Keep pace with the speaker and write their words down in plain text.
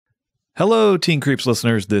Hello, Teen Creeps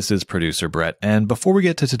listeners. This is producer Brett. And before we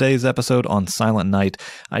get to today's episode on Silent Night,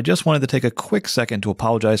 I just wanted to take a quick second to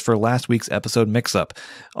apologize for last week's episode mix-up.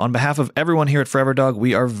 On behalf of everyone here at Forever Dog,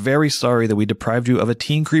 we are very sorry that we deprived you of a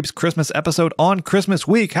Teen Creeps Christmas episode on Christmas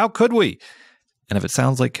week. How could we? And if it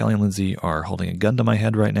sounds like Kelly and Lindsay are holding a gun to my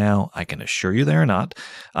head right now, I can assure you they are not.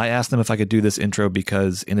 I asked them if I could do this intro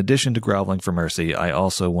because, in addition to groveling for mercy, I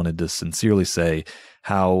also wanted to sincerely say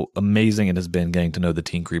how amazing it has been getting to know the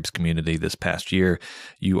Teen Creeps community this past year.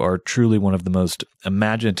 You are truly one of the most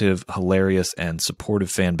imaginative, hilarious, and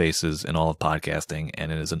supportive fan bases in all of podcasting,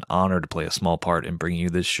 and it is an honor to play a small part in bringing you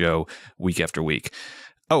this show week after week.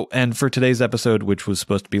 Oh, and for today's episode, which was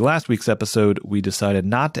supposed to be last week's episode, we decided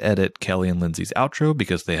not to edit Kelly and Lindsay's outro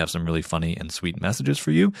because they have some really funny and sweet messages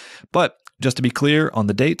for you. But just to be clear on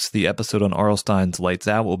the dates, the episode on R.L. Stine's Lights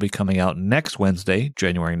Out will be coming out next Wednesday,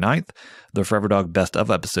 January 9th. The Forever Dog Best Of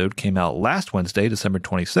episode came out last Wednesday, December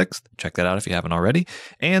 26th. Check that out if you haven't already.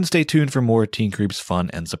 And stay tuned for more Teen Creeps fun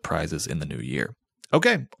and surprises in the new year.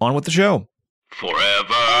 Okay, on with the show.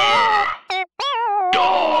 Forever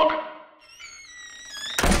Dog.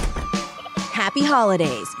 Happy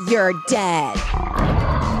holidays, you're dead.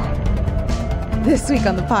 This week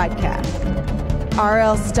on the podcast,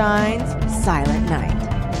 R.L. Stine's Silent Night.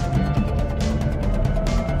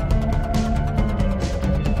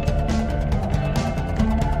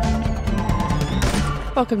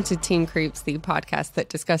 Welcome to Teen Creeps, the podcast that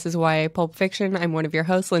discusses YA pulp fiction. I'm one of your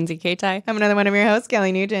hosts, Lindsay Kaitai. I'm another one of your hosts,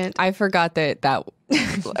 Kelly Nugent. I forgot that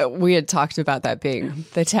we had talked about that being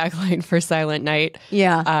the tagline for Silent Night.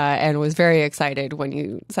 Yeah. And was very excited when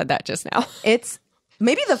you said that just now. It's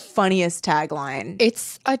maybe the funniest tagline.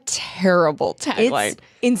 It's a terrible tagline. It's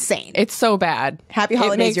insane. It's so bad. Happy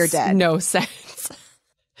holidays, you're dead. No sense.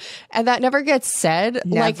 And that never gets said.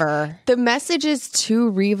 Never. Like, the messages to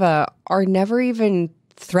Riva are never even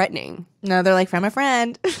threatening. No, they're like, from a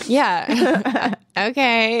friend. Yeah.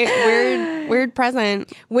 Okay. Weird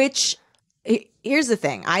present. Which, here's the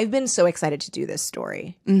thing. I've been so excited to do this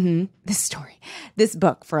story. Mm-hmm. This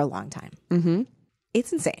book for a long time. Mm-hmm.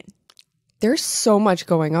 It's insane. There's so much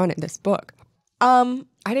going on in this book.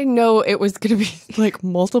 I didn't know it was going to be like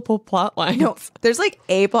multiple plot lines. No, there's like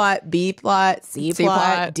A plot, B plot, C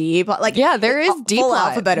plot, D plot. Like, yeah, there is D full plot.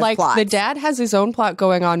 alphabet of like plots. the dad has his own plot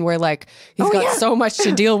going on where like he's got so much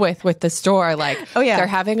to deal with the store. Like, they're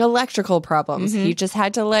having electrical problems. Mm-hmm. He just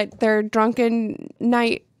had to let their drunken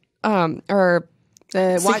night or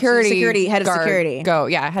head of security go.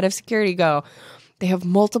 Yeah, head of security go. They have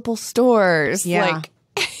multiple stores. Yeah.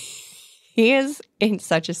 Like, he is in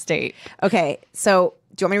such a state. Okay, so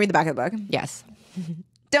do you want me to read the back of the book? Yes.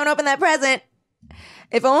 Don't open that present.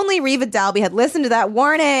 If only Riva Dalby had listened to that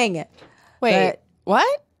warning. Wait, But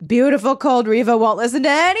what? beautiful cold Riva won't listen to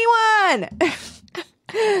anyone.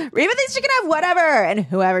 Riva thinks she can have whatever and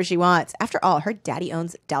whoever she wants. After all, her daddy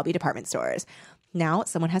owns Dalby department stores. Now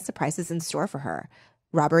someone has surprises in store for her.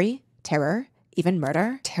 Robbery, terror, even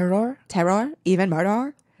murder. Terror? Even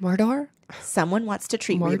murder. Murder? Someone wants to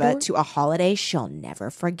treat Mordor? Riva to a holiday she'll never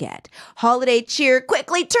forget. Holiday cheer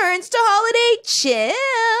quickly turns to holiday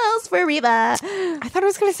chills for Riva. I thought I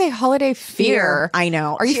was going to say holiday fear. I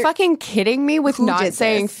know. Are you fucking kidding me with Who not did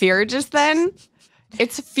saying this? fear just then?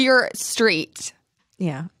 It's Fear Street.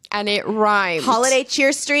 Yeah. And it rhymes. Holiday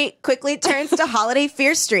cheer street quickly turns to holiday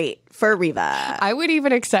fear street for Riva. I would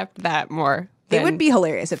even accept that more. It would be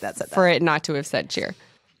hilarious if that said that. for it not to have said cheer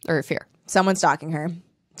or fear. Someone's stalking her.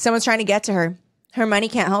 Someone's trying to get to her. Her money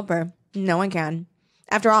can't help her. No one can.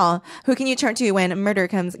 After all, who can you turn to when murder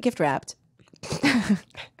comes gift wrapped?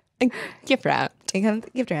 Gift wrapped. It comes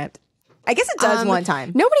gift wrapped. I guess it does one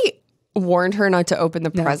time. Nobody warned her not to open the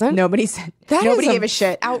present. Nobody said. That Nobody is gave a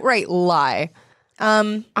shit. Outright lie.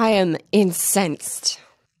 I am incensed.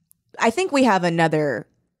 I think we have another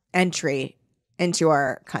entry into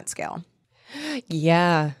our cunt scale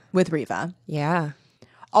Yeah. with Riva. Yeah.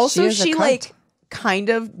 Also, is a she cunt. like kind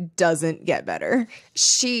of doesn't get better.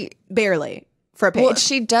 She Barely for a page. well,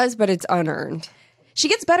 she does, but it's unearned. She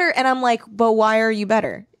gets better, and I'm like, but why are you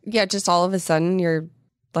better? Yeah, just all of a sudden you're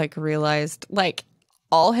like realized like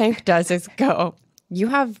all Hank does is go, you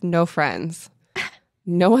have no friends.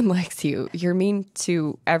 No one likes you. You're mean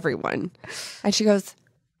to everyone. And she goes,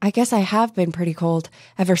 I guess I have been pretty cold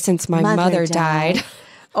ever since my mother died.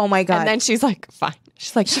 Oh my God. And then she's like, fine.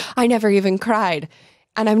 She's like, I never even cried.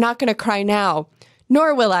 And I'm not going to cry now.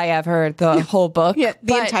 Nor will I ever the whole book. Yeah,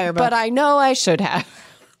 the entire book. But I know I should have.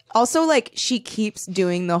 Also, like, she keeps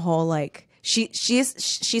doing the whole, like, she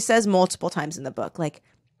says multiple times in the book, like,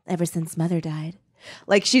 ever since mother died.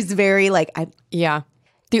 Like, she's very, like, Yeah.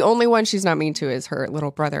 The only one she's not mean to is her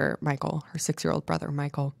little brother, Michael, her 6-year-old brother,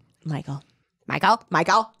 Michael. Michael.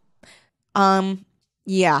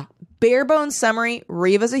 Yeah. Bare bones summary.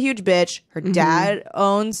 Reva's a huge bitch. Her dad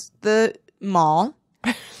owns the mall.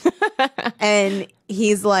 And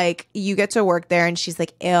he's like, you get to work there. And she's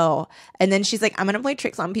like, ew. And then she's like, I'm going to play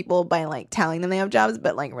tricks on people by like telling them they have jobs,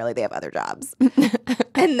 but like really they have other jobs.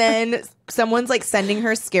 And then someone's like sending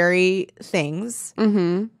her scary things.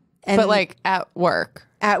 Mm-hmm. But like at work.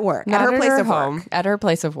 At work. Not at her place of home. work. At her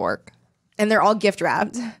place of work. And they're all gift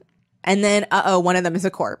wrapped. And then, one of them is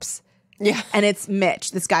a corpse. Yeah. And it's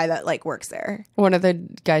Mitch, this guy that like works there. One of the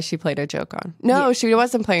guys she played a joke on. No, she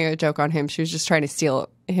wasn't playing a joke on him. She was just trying to steal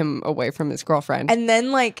him away from his girlfriend. And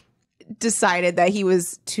then like decided that he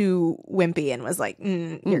was too wimpy and was like,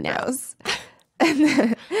 you're gross.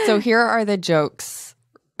 So here are the jokes.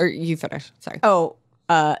 Or you finish. Sorry. Oh,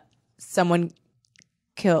 someone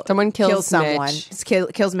kills someone. Mitch.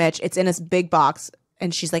 Kills Mitch. It's in this big box.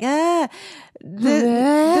 And she's like,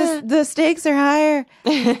 the stakes are higher.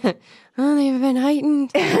 Oh, they've been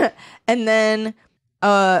heightened. And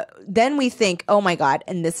then we think, oh my God.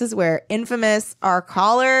 And this is where infamous, our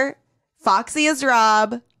caller, Foxy is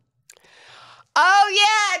Rob. Oh,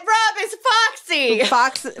 yeah. Rob is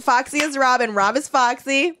Foxy. Foxy is Rob and Rob is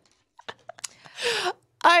Foxy.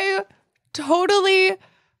 I totally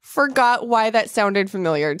forgot why that sounded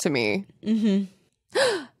familiar to me. Mm-hmm.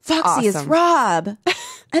 Foxy is Rob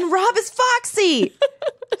and Rob is Foxy.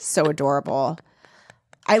 So adorable.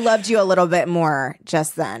 I loved you a little bit more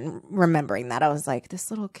just then, remembering that. I was like,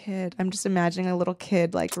 this little kid. I'm just imagining a little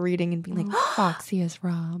kid like reading and being like, Foxy is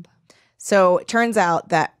Rob. So it turns out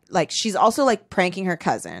that like she's also like pranking her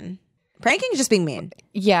cousin. Pranking is just being mean.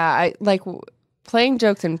 Yeah, playing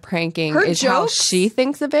jokes and pranking Her is jokes? how she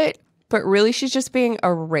thinks of it, but really she's just being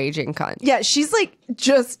a raging cunt. Yeah, she's like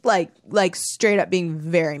just like straight up being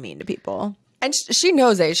very mean to people. And she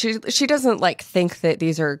knows it. She doesn't like think that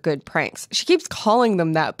these are good pranks. She keeps calling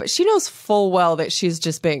them that, but she knows full well that she's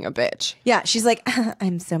just being a bitch. Yeah, she's like,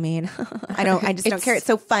 I'm so mean. I just don't care. It's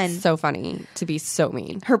so fun. So funny to be so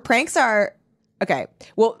mean. Her pranks are okay.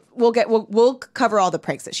 We'll cover all the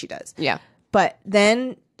pranks that she does. Yeah. But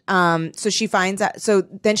then she finds out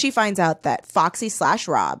that Foxy /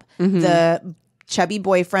 Rob, the chubby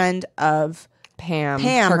boyfriend of Pam,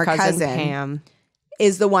 her cousin Pam,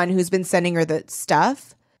 is the one who's been sending her the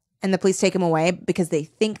stuff, and the police take him away because they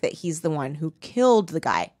think that he's the one who killed the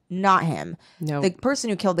guy, not him. No. The person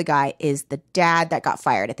who killed the guy is the dad that got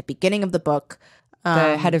fired at the beginning of the book.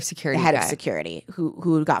 The head of security. The head guy. of security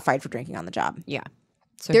who got fired for drinking on the job. Yeah.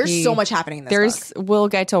 So there's so much happening in this book. We'll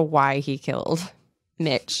get to why he killed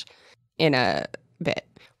Mitch in a bit.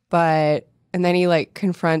 And then he like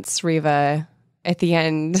confronts Riva at the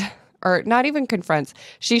end, or not even confronts.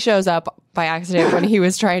 She shows up by accident when he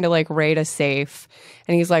was trying to like raid a safe.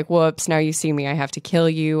 And he's like, whoops, now you see me. I have to kill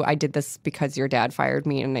you. I did this because your dad fired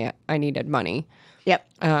me and I needed money. Yep.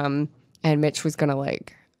 And Mitch was going to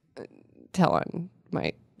like tell on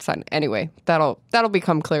my son. Anyway, that'll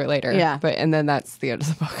become clear later. Yeah. And then that's the end of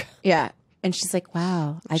the book. Yeah. And she's like,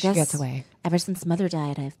 wow, I She guess gets away. ever since mother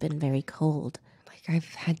died, I've been very cold. Like,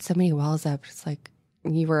 I've had so many walls up. It's like,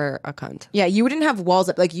 you were a cunt. Yeah, you didn't have walls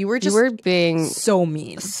up. Like, you were being so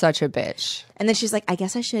mean. Such a bitch. And then she's like, I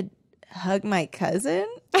guess I should hug my cousin.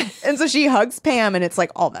 And so she hugs Pam, and it's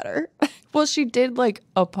like all better. Well, she did like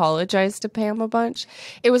apologize to Pam a bunch.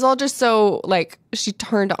 It was all just so like she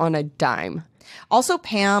turned on a dime. Also,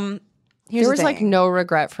 Pam, there was like no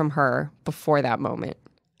regret from her before that moment.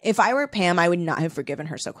 If I were Pam, I would not have forgiven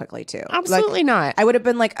her so quickly too. Absolutely not. I would have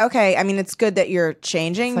been like, okay, I mean, it's good that you're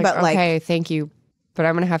changing, but okay, thank you. But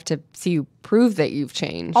I'm going to have to see you prove that you've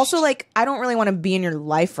changed. Also, like, I don't really want to be in your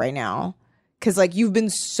life right now because, like, you've been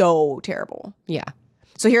so terrible. Yeah.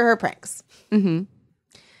 So here are her pranks. Mm-hmm.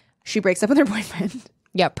 She breaks up with her boyfriend.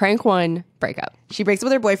 Yeah, prank 1, breakup. She breaks up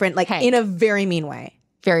with her boyfriend, like, Hank. in a very mean way.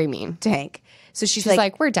 Very mean. To Hank. So she's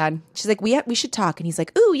like, we're done. She's like, we should talk. And he's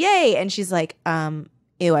like, ooh, yay. And she's like, ew,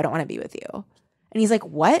 I don't want to be with you. And he's like,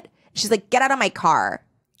 what? She's like, get out of my car.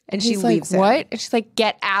 And she leaves like, what? And she's like,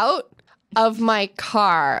 get out of my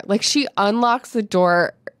car. Like, she unlocks the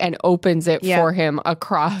door and opens it for him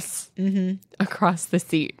across the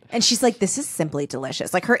seat. And she's like, this is simply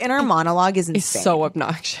delicious. Like, her inner monologue is insane. It's so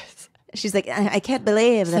obnoxious. She's like, I can't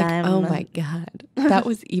believe that I'm... Oh my God. That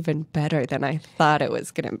was even better than I thought it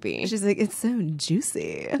was going to be. She's like, it's so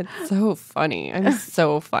juicy. It's so funny. I'm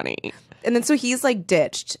so funny. And then so he's like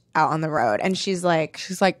ditched out on the road. And she's like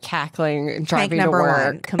cackling and driving Hank to work.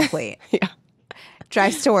 Number 1, complete. Yeah.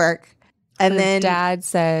 Drives to work. And then dad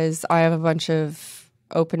says, I have a bunch of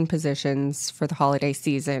open positions for the holiday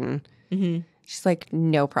season. Mm-hmm. She's like,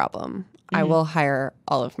 no problem. I will hire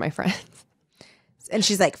all of my friends. And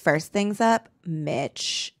she's like, first things up,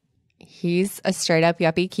 Mitch. He's a straight up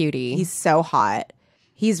yuppie cutie. He's so hot.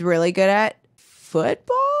 He's really good at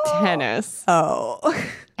football? tennis. Oh.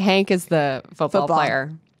 Hank is the football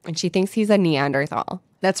player, and she thinks he's a Neanderthal.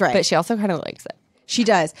 That's right. But she also kind of likes it. She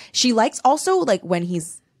does. She likes also like when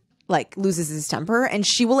he's like loses his temper, and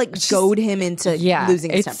she will like goad him into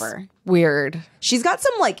losing his temper. Weird. She's got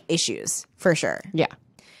some like issues for sure. Yeah.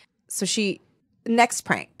 So next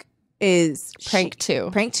prank is Prank 2.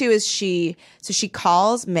 Prank 2 is she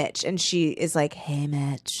calls Mitch and she is like, "Hey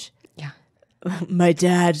Mitch. Yeah. My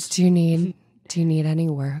dad, Do you need any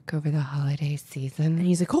work over the holiday season?" and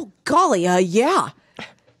he's like, "Oh golly, yeah."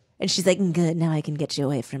 And she's like, "Good, now I can get you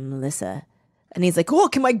away from Melissa." And he's like, "Oh,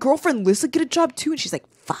 can my girlfriend Lissa get a job too?" And she's like,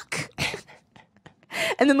 "Fuck."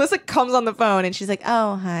 And then Lissa comes on the phone and she's like,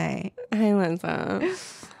 "Oh, hi." Hi, Linda.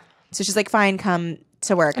 So she's like, "Fine, come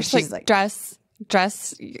to work." And She's like, dress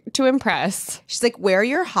to impress. she's like, "Wear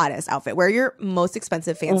your hottest outfit. Wear your most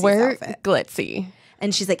expensive, fanciest Wear outfit." glitzy.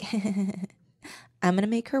 And she's like, "I'm going to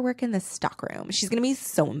make her work in the stockroom. She's going to be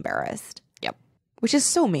so embarrassed." Yep. Which is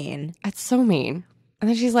so mean. That's so mean. And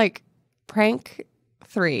then she's like, prank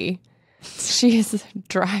 3. She is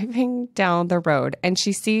driving down the road and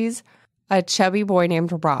she sees a chubby boy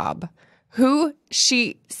named Rob, who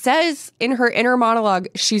she says in her inner monologue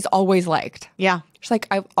she's always liked. Yeah. She's like,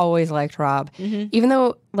 "I've always liked Rob." Even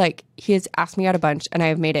though like he has asked me out a bunch and I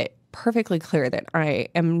have made it perfectly clear that I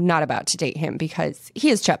am not about to date him because he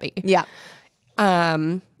is chubby. Yeah.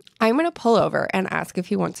 I'm going to pull over and ask if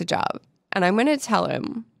he wants a job. And I'm going to tell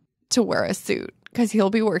him to wear a suit because he'll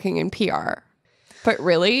be working in PR. But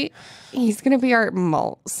really, he's going to be our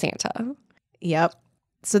malt Santa. Yep.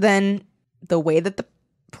 So then the way that the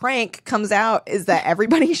prank comes out is that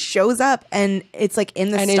everybody shows up and it's like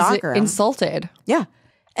in the And stockroom. is insulted. Yeah.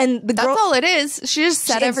 And the That's girl, all it is. She just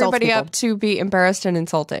set She insults everybody people. up to be embarrassed and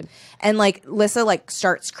insulted. and like Lissa like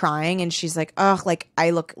starts crying and she's like, "Oh, like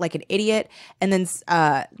I look like an idiot." And then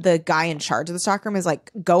the guy in charge of the stockroom is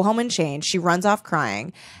like, "Go home and change." She runs off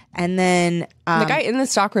crying. And then The guy in the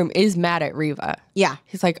stockroom is mad at Riva. yeah.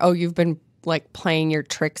 He's like, "Oh, you've been like playing your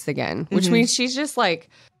tricks again," which means she's just like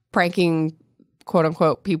pranking quote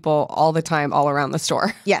unquote people all the time, all around the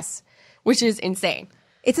store, Yes. which is insane.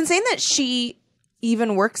 It's insane that she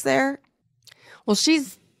even works there. Well,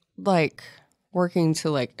 she's like working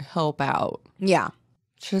to like help out. Yeah.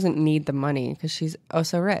 She doesn't need the money because she's oh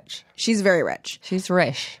so rich. She's very rich. She's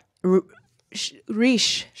rich.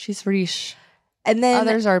 Riche. She's rich. And then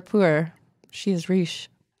Others are poor. She is rich.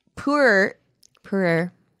 poor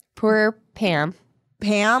Poor Pam.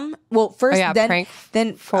 Pam. Well, first, Oh, yeah, then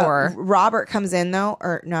prank 4. Robert comes in though,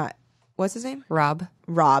 or not? What's his name? Rob.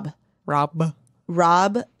 Rob.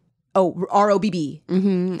 Rob. Oh, ROBB.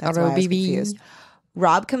 Mm-hmm. That's why I was confused.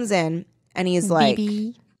 Rob comes in and he's like,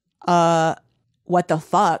 "What the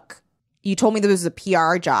fuck? You told me there was a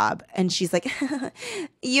PR job." And she's like,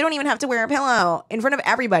 "You don't even have to wear a pillow in front of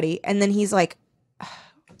everybody." And then he's like,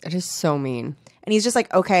 It is so mean. and he's just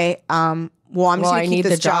like, "Okay, well, I'm just Well, gonna I keep need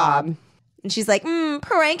this the job." And she's like,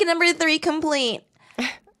 "Prank number 3 complete."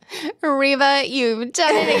 Riva, you've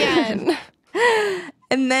done it again.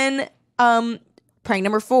 And then prank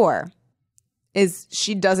number 4 is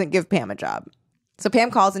she doesn't give Pam a job. So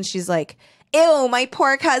Pam calls and she's like, "Ew, my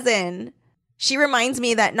poor cousin. She reminds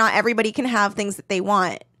me that not everybody can have things that they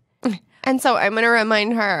want." And so I'm going to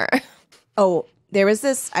remind her. Oh, there was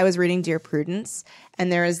this, I was reading Dear Prudence,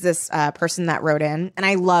 and there was this person that wrote in, and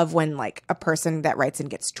I love when like a person that writes in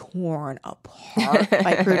gets torn apart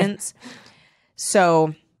by Prudence.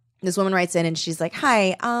 So this woman writes in and she's like,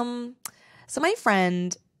 "Hi, so my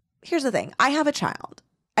friend, here's the thing. I have a child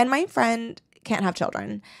and my friend can't have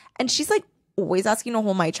children. And she's like always asking to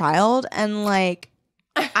hold my child. And like,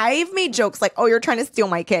 I've made jokes like, 'Oh, you're trying to steal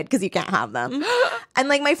my kid because you can't have them.' And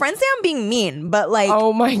like my friends say I'm being mean, but like,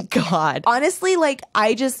 Oh my God. honestly, like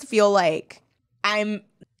I just feel like I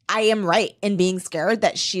am right in being scared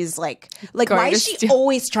that she's like Going why to is she steal-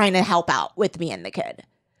 always trying to help out with me and the kid?"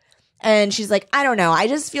 And she's like, "I don't know. I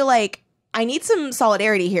just feel like I need some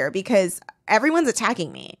solidarity here because everyone's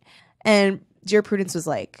attacking me." And Dear Prudence was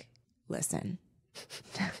like, "Listen,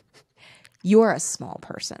 you are a small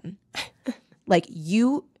person. Like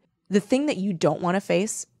the thing that you don't want to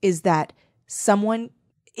face is that someone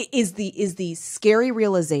is the scary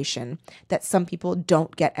realization that some people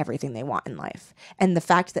don't get everything they want in life. And the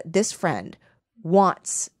fact that this friend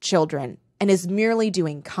wants children and is merely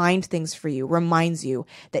doing kind things for you reminds you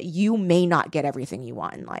that you may not get everything you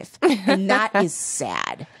want in life. And that is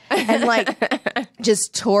sad. And like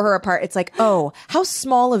just tore her apart. It's like, oh, how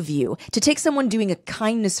small of you to take someone doing a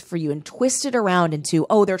kindness for you and twist it around into,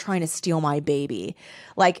 oh, they're trying to steal my baby.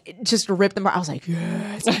 Like just rip them apart. I was like,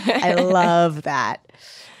 yes, I love that.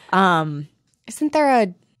 Isn't there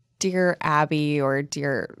a Dear Abby or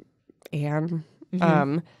Dear Anne?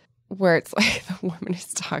 Where it's like the woman is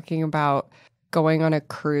talking about going on a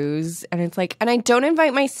cruise, and it's like, and I don't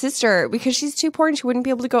invite my sister because she's too poor and she wouldn't be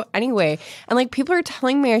able to go anyway. And like people are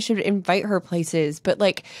telling me I should invite her places, but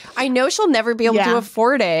like I know she'll never be able to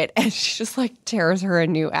afford it, and she just like tears her a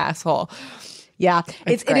new asshole. Yeah,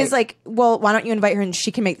 it is like, well, why don't you invite her and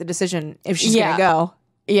she can make the decision if she's gonna go?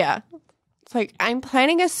 Yeah, it's like I'm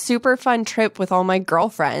planning a super fun trip with all my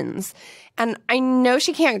girlfriends, and I know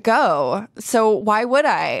she can't go, so why would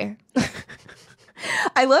I?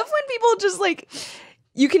 I love when people just like,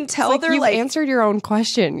 you can tell like they're you've like answered your own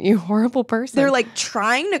question, you horrible person. They're like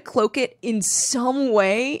trying to cloak it in some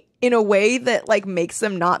way, in a way that like makes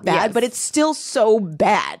them not bad, but it's still so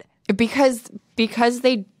bad because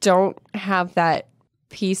they don't have that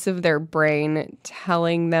piece of their brain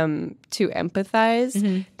telling them to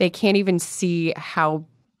empathize. They can't even see how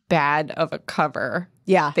bad of a cover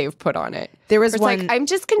they've put on it. There was it's one like, I'm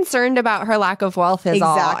just concerned about her lack of wealth is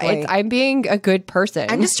all. I'm being a good person.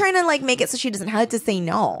 I'm just trying to like make it so she doesn't have to say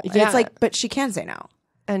no. And it's like, but she can say no.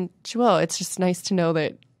 And she will. It's just nice to know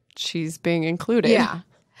that she's being included. Yeah.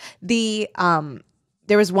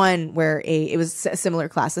 There was one where it was a similar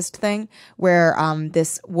classist thing where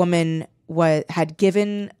this woman had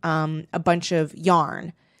given a bunch of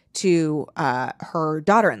yarn to her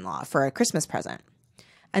daughter-in-law for a Christmas present.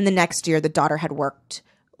 And the next year, the daughter had worked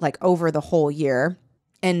like over the whole year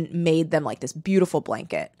and made them like this beautiful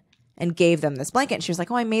blanket and gave them this blanket. And she was like,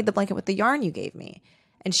 oh, I made the blanket with the yarn you gave me.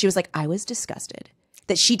 And she was like, I was disgusted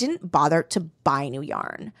that she didn't bother to buy new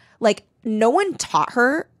yarn. Like no one taught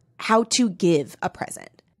her how to give a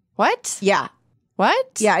present. What? Yeah.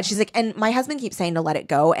 What? Yeah. And she's like, and my husband keeps saying to let it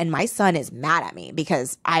go. And my son is mad at me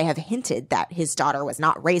because I have hinted that his daughter was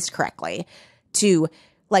not raised correctly to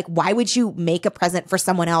like, why would you make a present for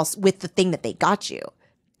someone else with the thing that they got you?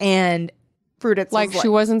 And Prudence like she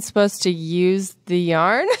wasn't supposed to use the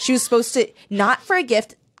yarn? She was supposed to, not for a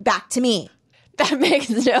gift, back to me. That makes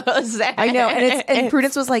no sense. I know. And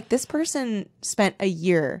Prudence was like, this person spent a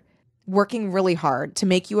year working really hard to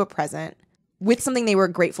make you a present with something they were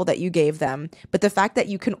grateful that you gave them. But the fact that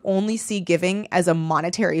you can only see giving as a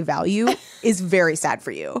monetary value is very sad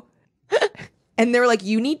for you. And they were like,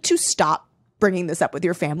 you need to stop bringing this up with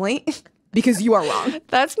your family because you are wrong.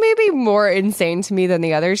 That's maybe more insane to me than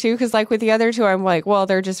the other two, because like with the other two, I'm like, well,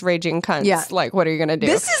 they're just raging cunts. Yeah. Like, what are you going to do?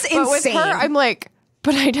 This is insane. But with her, I'm like,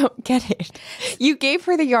 but I don't get it. You gave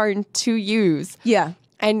her the yarn to use. Yeah.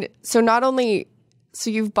 And so not only,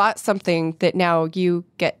 so you've bought something that now you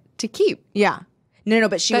get to keep. Yeah. No,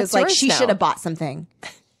 but she was like, she should have bought something.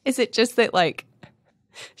 Is it just that like,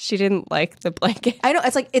 she didn't like the blanket? I know.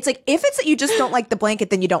 It's like if it's that you just don't like the blanket,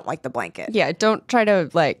 then you don't like the blanket. Yeah. Don't try to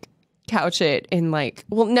like couch it in like,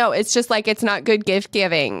 well, no, it's just like, it's not good gift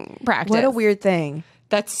giving practice. What a weird thing.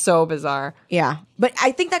 That's so bizarre. Yeah. But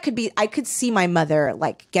I think that could be, I could see my mother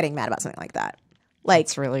like getting mad about something like that. Like,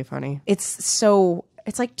 it's really funny. It's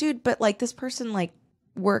like, dude, but like this person like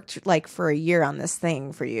worked like for a year on this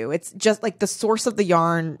thing for you. It's just like the source of the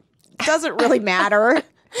yarn doesn't really matter.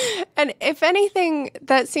 And if anything,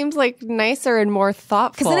 that seems like nicer and more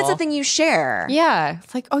thoughtful. Because then it's a thing you share. Yeah.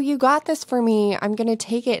 It's like, oh, you got this for me. I'm going to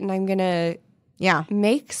take it and I'm going to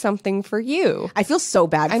make something for you. I feel so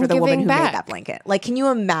bad for the woman who made that blanket. Like, can you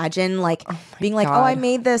imagine like being like, oh, I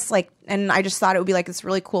made this like, and I just thought it would be like this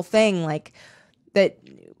really cool thing. Like that,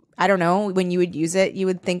 I don't know, when you would use it, you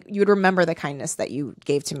would think, you would remember the kindness that you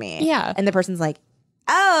gave to me. Yeah. And the person's like,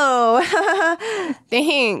 oh,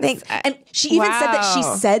 thanks. And she even said that she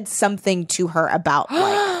said something to her about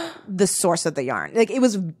like the source of the yarn. Like it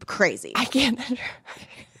was crazy. I can't.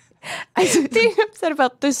 I'm being upset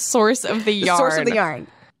about the source of the yarn. Source of the yarn.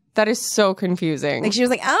 That is so confusing. Like she was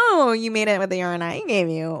like, oh, you made it with the yarn I gave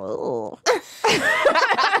you.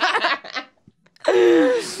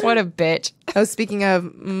 What a bitch. Oh, speaking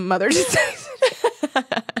of Mother.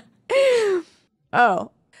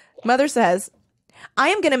 Oh, Mother says, I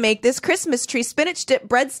am going to make this Christmas tree spinach dip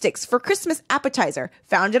breadsticks for Christmas appetizer.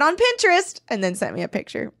 Found it on Pinterest and then sent me a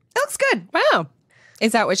picture. It looks good. Wow.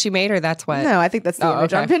 Is that what she made or that's what? No, I think that's the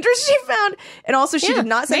image on Pinterest she found. And also she did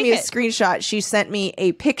not send me a it. screenshot. She sent me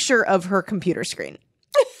a picture of her computer screen.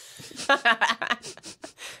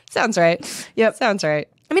 Sounds right. Yep. Sounds right.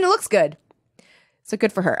 I mean, it looks good. So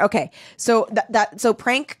good for her. Okay. So so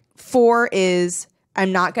prank 4 is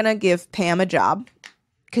I'm not going to give Pam a job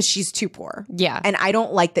because she's too poor. Yeah. And I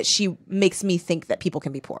don't like that she makes me think that people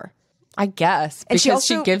can be poor. I guess. And Because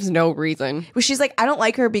she she gives no reason. Well, she's like, I don't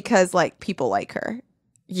like her because like people like her.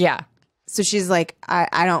 Yeah. So she's like,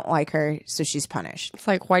 I don't like her, so she's punished. It's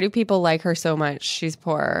like, why do people like her so much? She's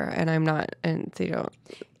poor and I'm not, and they don't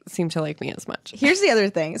seem to like me as much. Here's the other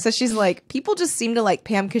thing. So she's like, people just seem to like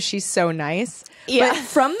Pam because she's so nice. Yeah. But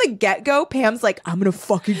from the get-go, Pam's like, I'm going to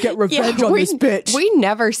fucking get revenge on this bitch. We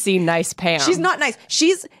never see nice Pam. She's not nice.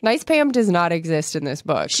 Nice Pam does not exist in this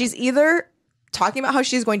book. She's either talking about how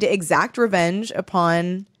she's going to exact revenge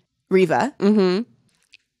upon Riva,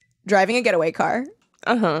 driving a getaway car,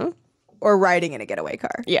 or riding in a getaway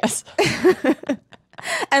car. Yes.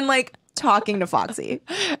 And like talking to Foxy.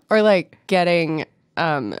 Or like getting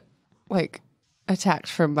like attacked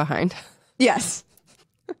from behind. Yes.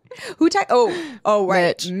 Who Oh,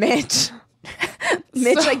 right. Mitch.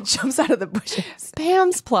 Mitch like jumps out of the bushes.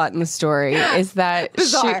 Pam's plot in the story is that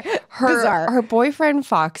Bizarre. her boyfriend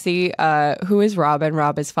Foxy, who is Rob and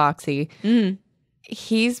Rob is Foxy,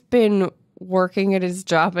 he's been working at his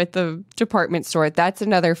job at the department store. That's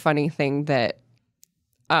another funny thing that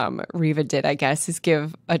Riva did, I guess, is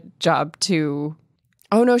give a job to...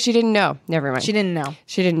 Oh, no, she didn't know. Never mind. She didn't know.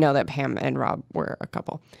 She didn't know that Pam and Rob were a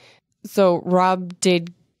couple. So Rob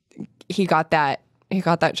did... He got that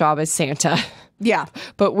job as Santa. Yeah.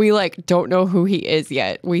 But we like don't know who he is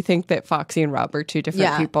yet. We think that Foxy and Rob are two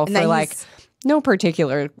different people and for like no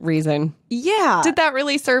particular reason. Yeah. Did that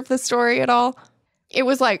really serve the story at all? It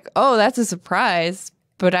was like, oh, that's a surprise,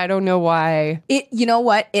 but I don't know why. You know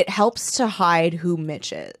what? It helps to hide who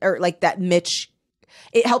Mitch is, or like that Mitch.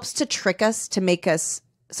 It helps to trick us to make us.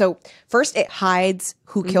 So first, it hides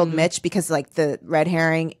who killed Mitch because like the red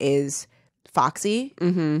herring is Foxy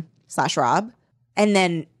 / Rob, and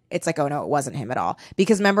then it's like, oh no, it wasn't him at all.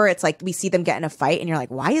 Because remember, it's like we see them get in a fight, and you're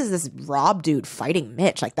like, why is this Rob dude fighting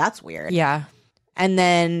Mitch? Like that's weird. Yeah. And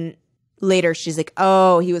then later, she's like,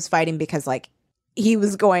 oh, he was fighting because like he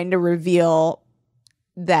was going to reveal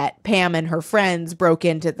that Pam and her friends broke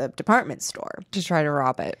into the department store To try to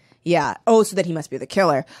rob it. Yeah. Oh, so that he must be the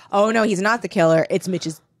killer. Oh no, he's not the killer. It's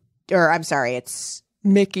Mitch's, or I'm sorry, it's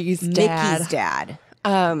Mickey's dad. Mickey's dad.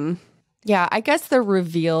 Yeah, I guess the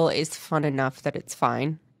reveal is fun enough that it's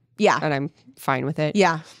fine. Yeah. And I'm fine with it.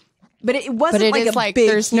 Yeah. But it wasn't But it like is a like big,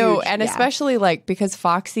 there's no, huge- and yeah. especially like because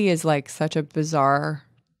Foxy is like such a bizarre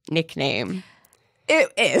nickname.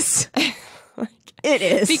 It is. It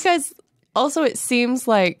is. Because also it seems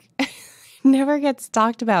like never gets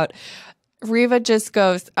talked about. Riva just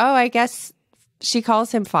goes, oh, I guess she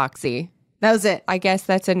calls him Foxy. That was it. I guess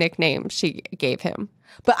that's a nickname she gave him.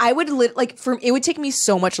 But I would it would take me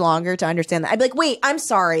so much longer to understand that. I'd be like, wait, I'm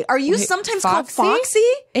sorry. Are you sometimes called Foxy?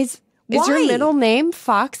 Is Why? your middle name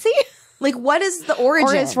Foxy? Like, what is the origin?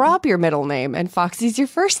 Or is Rob your middle name and Foxy's your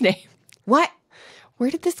first name? What?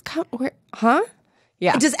 Where did this come? Where? Huh?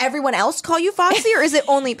 Yeah. Does everyone else call you Foxy, or is it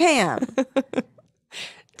only Pam?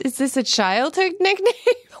 Is this a childhood nickname?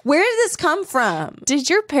 Where did this come from? Did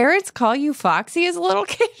your parents call you Foxy as a little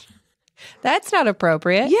kid? That's not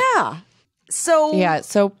appropriate. Yeah. So Yeah,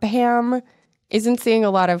 so Pam isn't seeing a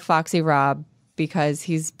lot of Foxy Rob because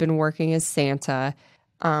he's been working as Santa.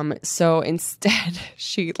 So instead,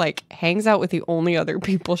 she like hangs out with the only other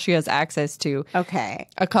people she has access to. Okay.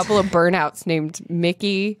 A couple of burnouts named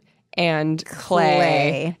Mickey and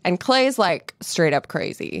Clay. And Clay's like straight up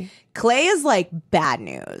crazy. Clay is like bad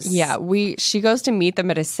news. Yeah, she goes to meet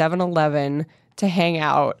them at a 7-Eleven to hang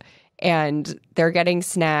out, and they're getting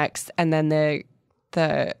snacks, and then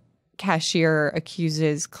the cashier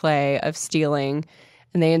accuses Clay of stealing,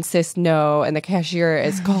 and they insist no, and the cashier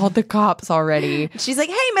has called the cops already. She's like,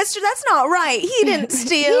 hey, mister, that's not right. He didn't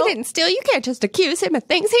steal. He didn't steal. You can't just accuse him of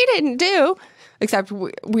things he didn't do. Except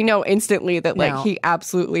we know instantly that like No. he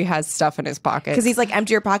absolutely has stuff in his pockets. Because he's like,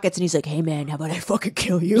 empty your pockets. And he's like, hey, man, how about I fucking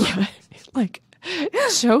kill you? Yeah, like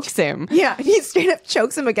chokes him. he straight up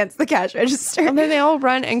chokes him against the cash register. And then they all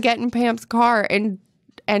run and get in Pam's car and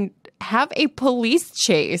have a police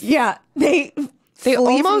chase. Yeah. They They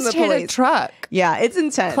flee from almost the hit a police. truck. Yeah, it's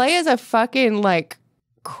intense. Clay is a fucking like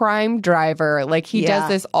crime driver. Like he Yeah. does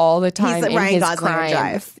this all the time He's like in Ryan his Gosling in crimes.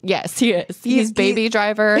 Drive. Yes, he is. He's Baby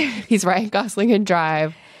Driver. He's Ryan Gosling in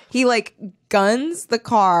Drive. He like guns the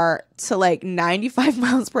car to like 95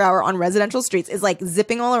 miles per hour on residential streets, is like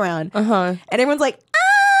zipping all around. And everyone's like,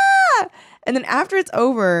 ah! And then after it's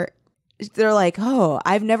over, they're like, oh,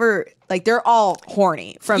 I've never, like, they're all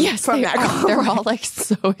horny from that car. They're all like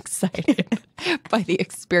so excited by the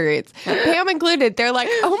experience. Pam included. They're like,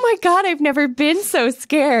 oh my God, I've never been so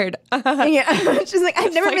scared. Yeah. She's like,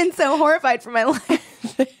 I've never been so horrified for my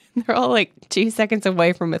life. They're all like 2 seconds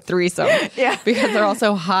away from a threesome. Yeah. Because they're all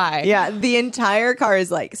so high. Yeah. The entire car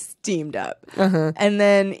is like steamed up. And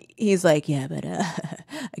then he's like, yeah, but I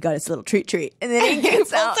got this little treat. And then he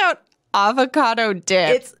gets out avocado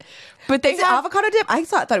dip. But they have avocado dip? I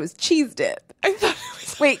thought it was cheese dip. I thought it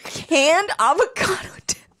was Wait, canned avocado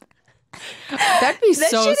dip? That'd be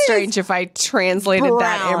so strange if I translated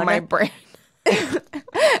that in my brain.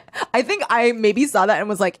 I think I maybe saw that and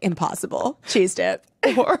was like, impossible. Cheese dip.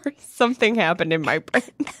 Or something happened in my brain.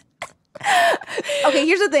 Okay,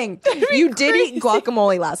 here's the thing. You did eat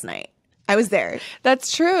guacamole last night. I was there.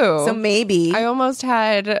 That's true. So maybe. I almost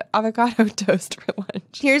had avocado toast for lunch.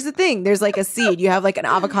 Here's the thing. There's like a seed. You have like an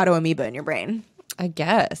avocado amoeba in your brain. I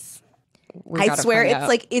guess. I swear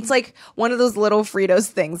it's like one of those little Fritos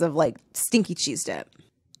things of like stinky cheese dip.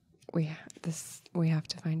 We have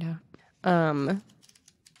to find out.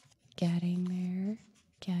 Getting there.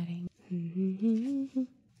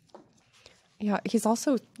 Yeah,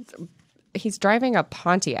 he's driving a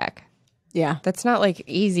Pontiac. Yeah. That's not like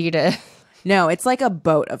easy to. No, it's like a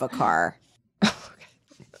boat of a car.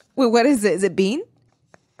 Wait, what is it? Is it Bean?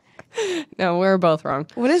 No, we're both wrong.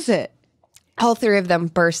 What is it? All three of them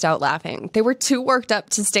burst out laughing. They were too worked up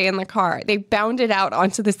to stay in the car. They bounded out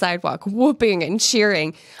onto the sidewalk, whooping and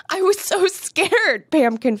cheering. I was so scared,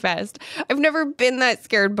 Pam confessed. I've never been that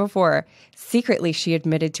scared before. Secretly, she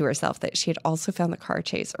admitted to herself that she had also found the car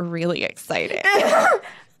chase really exciting.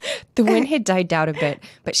 The wind had died down a bit,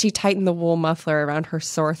 but she tightened the wool muffler around her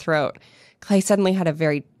sore throat. Clay suddenly had a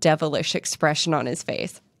very devilish expression on his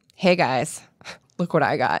face. Hey, guys, look what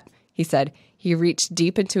I got, he said. He reached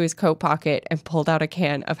deep into his coat pocket and pulled out a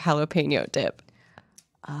can of jalapeno dip.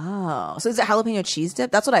 Oh, so is it jalapeno cheese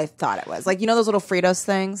dip? That's what I thought it was. Like, you know those little Fritos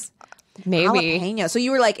things? Maybe. Jalapeno. So you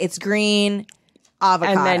were like, it's green,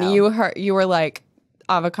 avocado. And then you were like,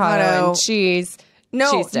 avocado and cheese.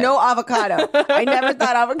 No, no avocado. I never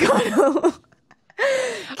thought avocado.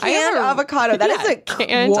 Canned avocado. That is a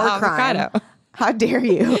canned war avocado. crime. How dare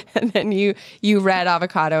you? And then you read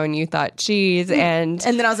avocado and you thought cheese and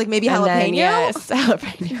then I was like, maybe jalapeno? Then, yes,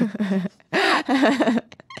 jalapeno.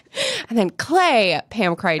 And then Clay,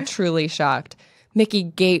 Pam cried, truly shocked. Mickey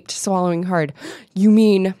gaped, swallowing hard. You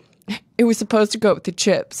mean it was supposed to go with the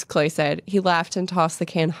chips, Clay said. He laughed and tossed the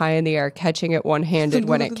can high in the air, catching it one-handed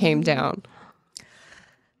when it came down.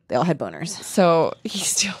 They all had boners. So he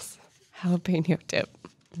steals jalapeno dip.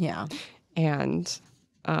 Yeah. And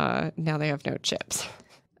now they have no chips.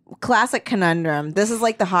 Classic conundrum. This is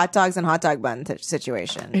like the hot dogs and hot dog bun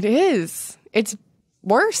situation. It is. It's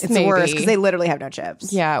worse, It's maybe. worse because they literally have no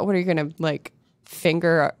chips. Yeah. What are you going to, like,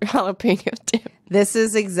 finger jalapeno dip? This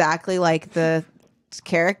is exactly like the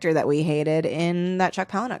character that we hated in that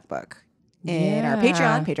Chuck Palahniuk book. In our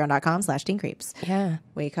Patreon, patreon.com/teencreeps. Yeah.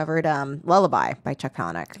 We covered Lullaby by Chuck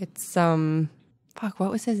Palahniuk. It's, fuck, what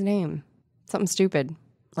was his name? Something stupid.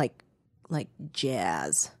 Like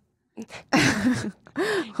jazz.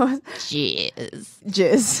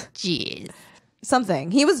 Jizz. Something.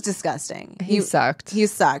 He was disgusting. He sucked. He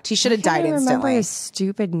sucked. He should have died I remember instantly. his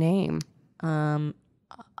stupid name. Did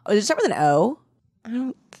it start with an O? I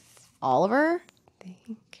don't Oliver?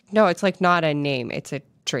 think. No, it's like not a name. It's a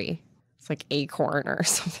tree. It's like acorn or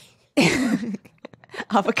something.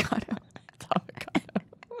 Avocado. It's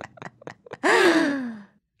avocado.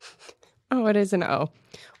 Oh, it is an O.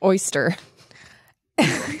 Oyster.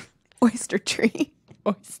 Oyster tree.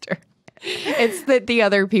 Oyster. It's that the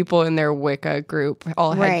other people in their Wicca group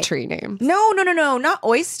all had Right. tree names. No, not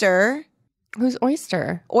oyster. Who's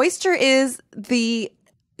Oyster? Oyster is the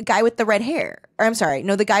guy with the red hair. Or I'm sorry,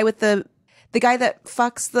 no, the guy that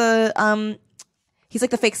fucks the he's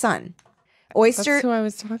like the fake son. Oyster. That's who I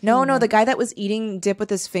was talking No, about. the guy that was eating dip with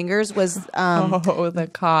his fingers was the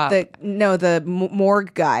cop. the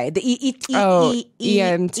morgue guy. The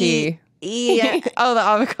EMT. Oh, the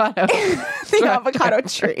avocado. The avocado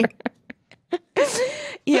tree.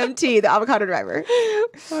 EMT, the avocado driver.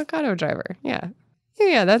 Avocado driver. Yeah.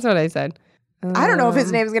 Yeah, that's what I said. I don't know if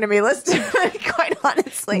his name's going to be listed, quite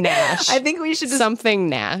honestly. Nash. I think we should just Something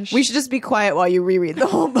Nash. we should just be quiet while you reread the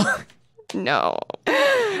whole book. No.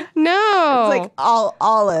 It's like all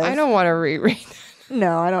olive. I don't want to reread that.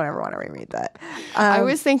 No, I don't ever want to reread that. I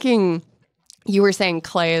was thinking you were saying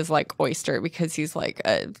Clay is like Oyster because he's like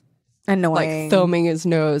annoying, like thumbing his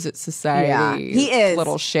nose at society. Yeah, he is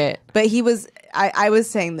little shit. But I was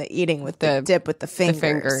saying the eating with the dip with the fingers.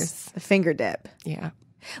 fingers. The finger dip. Yeah.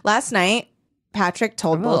 Last night, Patrick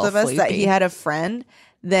told I'm a both of little us that sleepy. he had a friend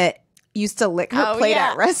that used to lick her Oh, plate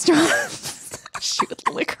yeah. at restaurants. She would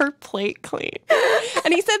lick her plate clean.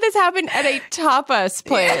 And he said this happened at a tapas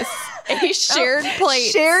place. A shared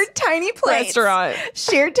plate. Shared tiny plates. Restaurant.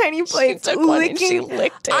 Shared tiny plates. took one and she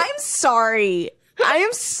licked it. I'm sorry. I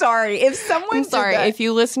am sorry. If someone I'm did sorry. that- If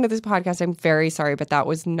you listen to this podcast, I'm very sorry, but that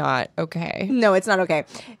was not okay. No, it's not okay.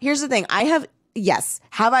 Here's the thing.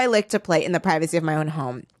 Have I licked a plate in the privacy of my own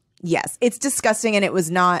home? Yes. It's disgusting and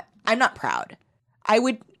I'm not proud. I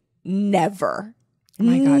would never, Oh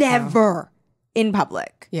my God, never in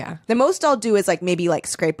public. Yeah. The most I'll do is like maybe like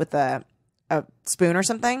scrape with a spoon or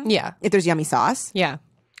something. Yeah. If there's yummy sauce Yeah.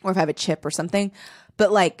 or if I have a chip or something.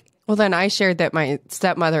 But like, Well, then I shared that my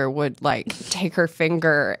stepmother would like take her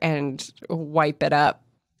finger and wipe it up.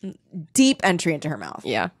 deep entry into her mouth.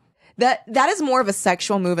 Yeah. That is more of a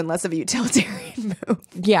sexual move and less of a utilitarian move.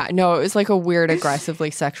 Yeah. No, it was like a weird, aggressively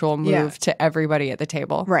sexual move Yeah. to everybody at the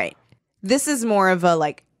table. Right. This is more of a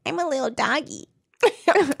like, I'm a little doggy.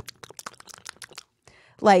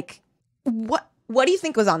 Like, what do you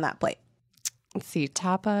think was on that plate? Let's see.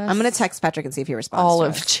 Tapas. I'm gonna text Patrick and see if he responds. to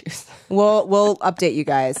olive us. juice. We'll update you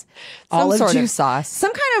guys. Some sort juice. of sauce.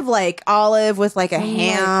 Some kind of like olive with like a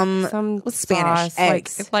ham Some with Spanish sauce,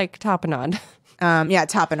 eggs. like tapenade. Yeah,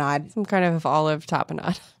 tapenade. Some kind of olive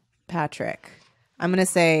tapenade. Patrick, I'm gonna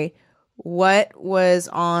say, what was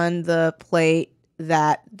on the plate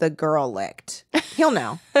that the girl licked? He'll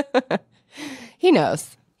know. He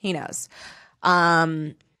knows. He knows.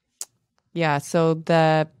 Yeah, so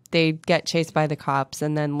they get chased by the cops,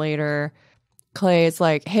 and then later Clay is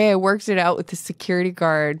like, hey, I worked it out with the security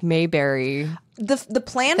guard, Mayberry. The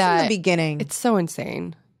plan from That- the beginning. It's so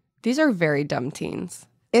insane. These are very dumb teens.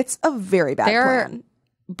 It's a very bad They're plan.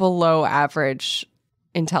 below average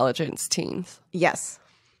intelligence teens. Yes.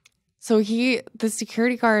 So the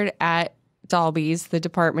security guard at Dalby's, the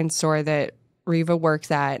department store that Reva works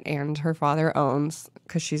at and her father owns,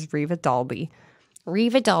 because she's Reva Dalby.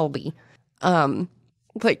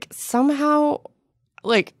 Like somehow,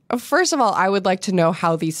 like, first of all, I would like to know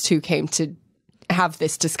how these two came to have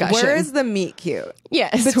this discussion. Where is the meet cute?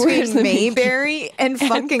 Yes, where's Between the meet Mayberry and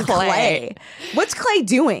fucking Clay? Clay. What's Clay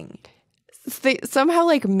doing? Somehow,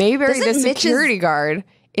 like, Mayberry, the Doesn't Mitch's- security guard,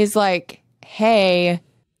 is like, hey,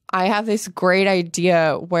 I have this great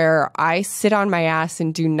idea where I sit on my ass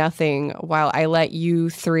and do nothing while I let you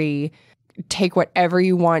three take whatever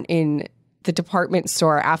you want in the department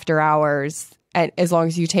store after hours. And as long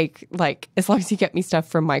as you get me stuff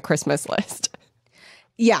from my Christmas list.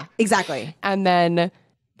 Yeah, exactly. And then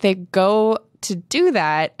they go to do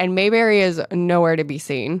that, and Mayberry is nowhere to be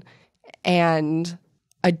seen. And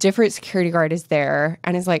a different security guard is there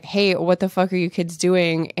and is like, hey, what the fuck are you kids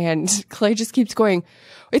doing? And Clay just keeps going,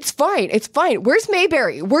 it's fine. Where's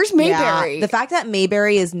Mayberry? Yeah. The fact that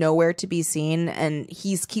Mayberry is nowhere to be seen and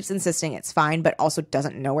he keeps insisting it's fine, but also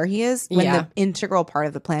doesn't know where he is when Yeah. the integral part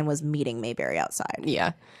of the plan was meeting Mayberry outside.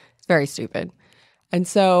 Yeah, it's very stupid. And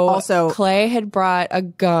so Also- Clay had brought a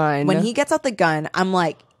gun. When he gets out the gun, I'm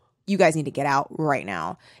like, you guys need to get out right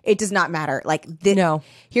now. It does not matter. Like, No.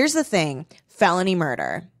 Here's the thing. Felony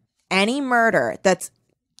murder. Any murder that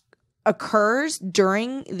occurs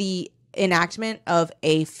during the enactment of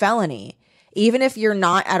a felony, even if you're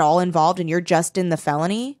not at all involved and you're just in the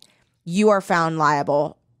felony, you are found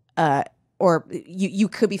liable, or you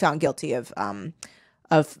could be found guilty of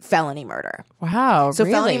felony murder. Wow. So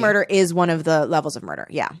really? felony murder is one of the levels of murder.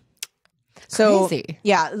 Yeah. So Crazy.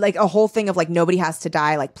 yeah, like a whole thing of like nobody has to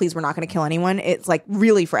die. Like, please, we're not going to kill anyone. It's like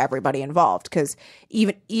really for everybody involved, because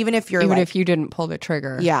even if you're Even like, if you didn't pull the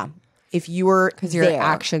trigger. yeah, if you were Because your there,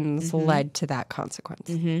 actions led to that consequence.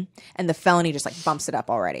 and the felony just like bumps it up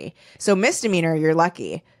already. So misdemeanor, you're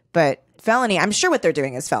lucky, but felony, I'm sure what they're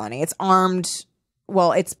doing is felony. It's armed.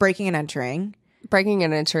 Well, it's breaking and entering. Breaking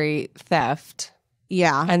and entry, theft.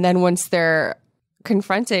 Yeah, And then once they're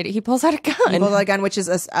confronted, he pulls out a gun. he pulled out a gun, which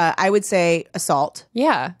is I would say assault.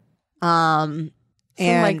 Yeah. And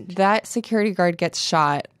like that security guard gets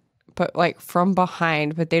shot, but like from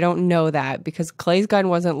behind, but they don't know that because Clay's gun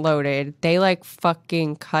wasn't loaded. They like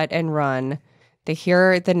fucking cut and run. They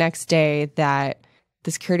hear the next day that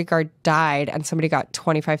the security guard died and somebody got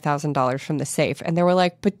 $25,000 from the safe. And they were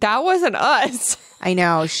like, but that wasn't us. I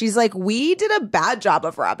know. She's like, we did a bad job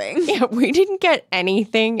of robbing. Yeah, we didn't get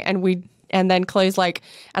anything. And then Clay's like,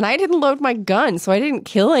 and I didn't load my gun, so I didn't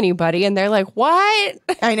kill anybody. And they're like, what?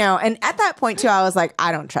 I know. And at that point, too, I was like,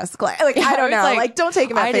 I don't trust Clay. Like, I don't was know. Like, don't take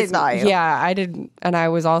him at I face didn't- value. Yeah, I didn't. And I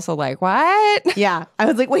was also like, what? Yeah. I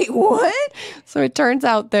was like, wait, what? So it turns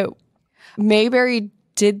out that Mayberry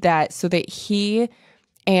did that so that he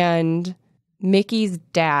and Mickey's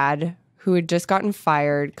dad, who had just gotten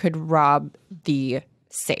fired, could rob the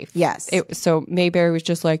safe. Yes. So Mayberry was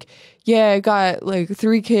just like, yeah, I got like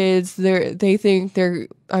 3 kids. They think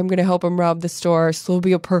I'm going to help them rob the store. So it'll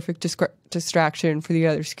be a perfect distraction for the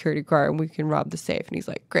other security guard and we can rob the safe. And he's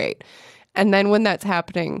like, great. And then when that's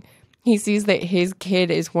happening, he sees that his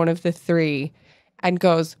kid is one of the 3 and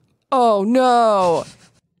goes, oh no,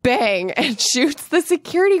 bang, and shoots the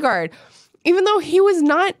security guard, even though he was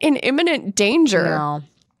not in imminent danger. No.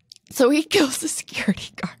 So he kills the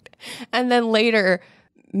security guard. And then later,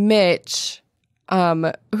 Mitch,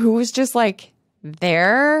 who was just like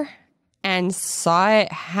there and saw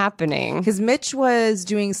it happening. Because Mitch was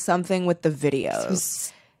doing something with the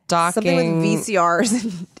videos. Stalking. Something with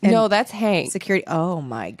VCRs and no, that's Hank. security. Oh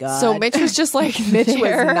my God. So Mitch was just like Mitch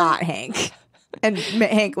there. was not Hank. And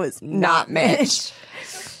Hank was not Mitch.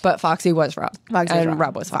 But Foxy was Rob. Foxy was and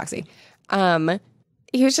Rob was Foxy.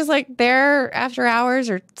 He was just like there after hours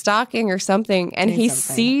or stalking or something, and he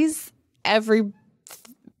sees everybody,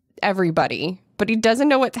 but he doesn't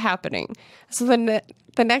know what's happening. So then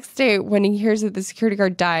the next day, when he hears that the security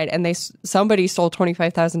guard died and somebody stole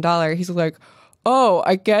 $25,000, he's like, "Oh,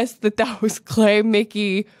 I guess that was Clay,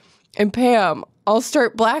 Mickey, and Pam. I'll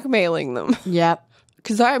start blackmailing them." Yep.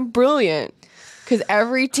 Because I'm brilliant. Because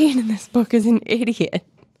every teen in this book is an idiot.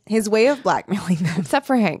 His way of blackmailing them. Except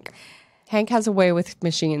for Hank. Hank has a way with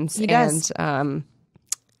machines. He does. And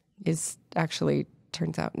is actually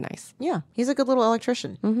turns out nice. Yeah. He's a good little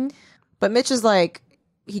electrician. Mm-hmm. But Mitch is like,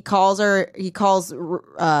 he calls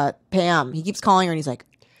Pam. He keeps calling her and he's like,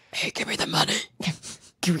 "Hey, give me the money.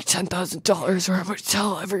 Give me $10,000 or I'm going to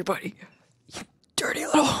tell everybody. You dirty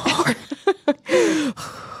little whore."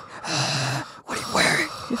 "What are you wearing?"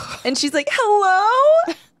 And she's like,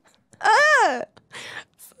 "Hello?"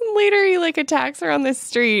 Later, he like attacks her on the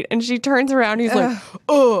street, and she turns around. He's like,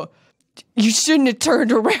 "Oh, you shouldn't have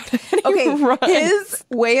turned around." And he Okay, runs. his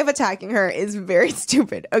way of attacking her is very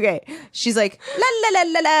stupid. Okay, she's like, "La la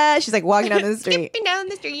la la la." She's like walking down the street. Skipping down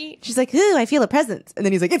the street. She's like, "Ooh, I feel a presence." And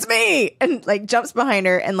then he's like, "It's me!" And like jumps behind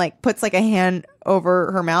her and like puts like a hand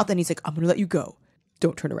over her mouth. And he's like, "I'm gonna let you go.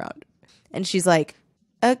 Don't turn around." And she's like,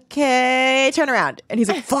 "Okay, turn around." And he's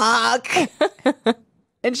like, "Fuck."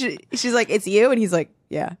 And she's like, "It's you?" And he's like,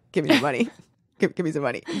 "Yeah, give me some money. Give me some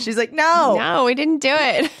money." And she's like, No, we didn't do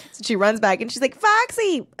it. So she runs back and she's like,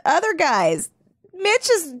 "Foxy, other guys,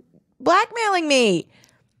 Mitch is blackmailing me."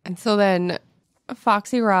 And so then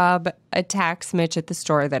Foxy Rob attacks Mitch at the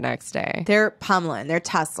store the next day. They're pummeling. They're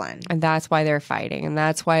tussling. And that's why they're fighting. And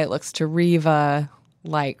that's why it looks to Reva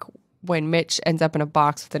like when Mitch ends up in a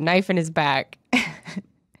box with a knife in his back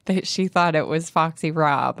that she thought it was Foxy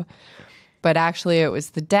Rob. But actually it was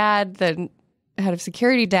the dad, the head of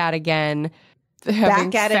security dad again.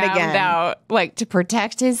 Back at it again. Out, like to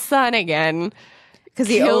protect his son again. Because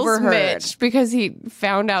he Kills overheard. Mitch because he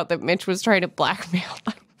found out that Mitch was trying to blackmail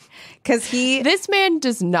him. Because This man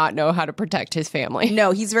does not know how to protect his family. No,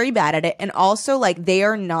 he's very bad at it. And also, like, they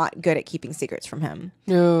are not good at keeping secrets from him.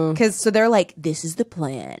 No. So they're like, "This is the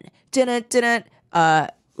plan."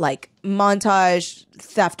 Like, montage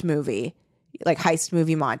theft movie. Like, heist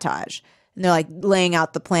movie montage. And they're like laying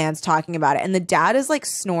out the plans, talking about it. And the dad is like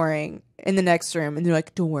snoring in the next room. And they're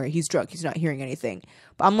like, "Don't worry, he's drunk. He's not hearing anything."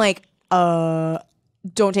 But I'm like,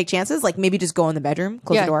 don't take chances. Like, maybe just go in the bedroom,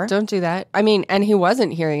 close the door. Don't do that. I mean, and he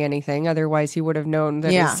wasn't hearing anything. Otherwise, he would have known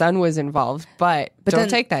that his son was involved. But don't then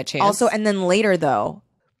take that chance. Also, and then later, though,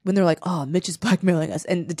 when they're like, "Oh, Mitch is blackmailing us,"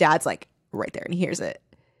 and the dad's like right there and he hears it.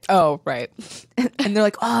 Oh, right. And they're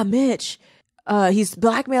like, "Oh, Mitch, he's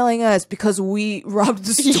blackmailing us because we robbed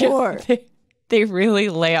the store." Yeah, they really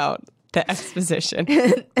lay out the exposition.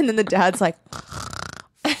 And then the dad's like,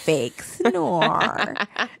 "Fake snore."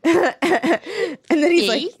 And then he's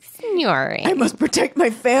like, snoring. "I must protect my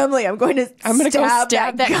family. I'm going to go stab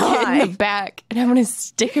that guy kid in the back, and I'm going to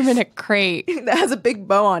stick him in a crate. that has a big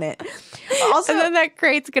bow on it." Also, And then that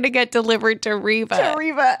crate's going to get delivered to Reva.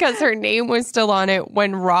 Because her name was still on it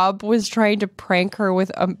when Rob was trying to prank her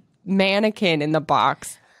with a mannequin in the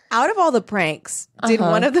box. out of all the pranks, did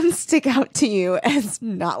one of them stick out to you as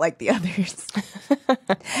not like the others?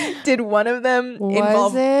 Did one of them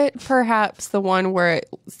involve... Was it perhaps the one where it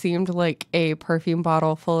seemed like a perfume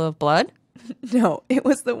bottle full of blood? No, it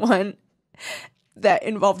was the one that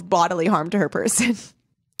involved bodily harm to her person.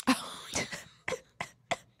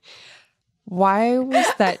 Why was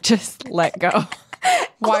that just let go?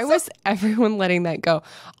 Why was everyone letting that go?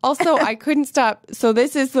 Also, I couldn't stop. So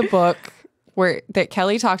this is the book that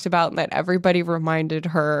Kelly talked about and that everybody reminded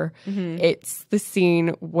her. Mm-hmm. It's the scene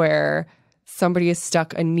where somebody has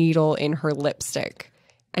stuck a needle in her lipstick.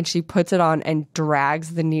 and she puts it on and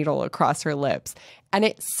drags the needle across her lips. And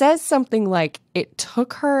it says something like it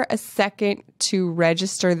took her a second to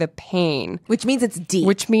register the pain, Which means it's deep.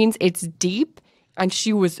 which means it's deep. And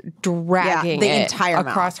she was dragging the it entire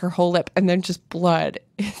across her whole lip, and then just blood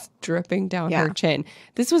is dripping down Yeah. her chin.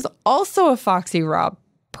 This was also a Foxy Rob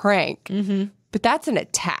prank, but that's an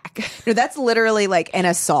attack. No, that's literally like an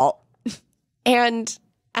assault. And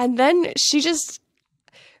then she just,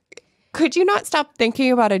 could you not stop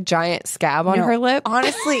thinking about a giant scab on No, her lip?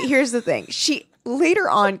 Honestly, here's the thing. She later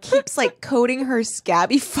on keeps like coating her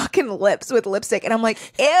scabby fucking lips with lipstick. And I'm like,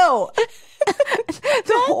 ew.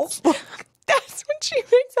 The whole book. That's when she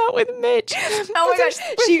makes out with Mitch. Oh my gosh.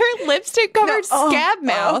 With her lipstick covered scab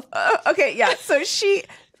mouth. Okay, yeah. So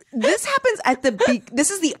this happens at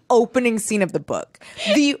this is the opening scene of the book.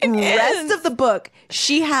 The rest of the book,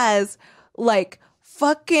 she has like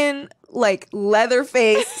fucking like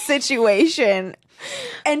Leatherface situation.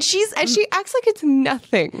 And she acts like it's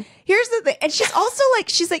nothing. here's the thing. And she's also like,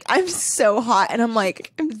 she's like, I'm so hot. And I'm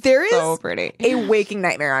like, there is So pretty. a waking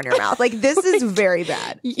nightmare on your mouth. Like, this is very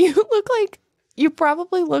bad. You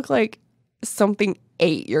probably look like something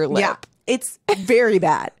ate your lip. Yeah, it's very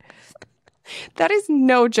bad. That is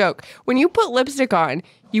no joke. When you put lipstick on,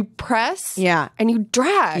 you press Yeah. and you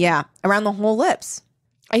drag. Yeah, around the whole lips.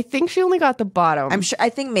 I think she only got the bottom. I'm sure. I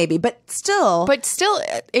think maybe, but still,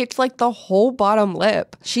 it's like the whole bottom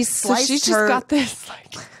lip. she's So sliced she's just her. got this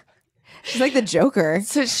like She's like the Joker,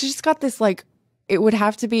 so she's got this like it would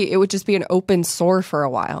just be an open sore for a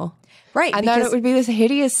while. right? And then because it would be this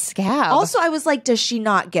hideous scab. also, I was like, does she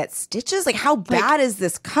not get stitches? Like, how bad is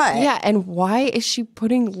this cut? yeah, and why is she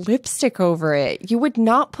putting lipstick over it? You would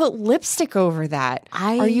not put lipstick over that.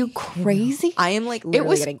 Are you crazy? I am like literally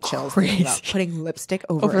was getting chills thinking about crazy. putting lipstick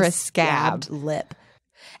over a scabbed lip,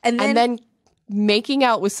 and then, and then making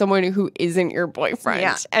out with someone who isn't your boyfriend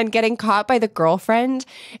Yeah. and getting caught by the girlfriend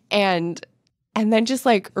and then just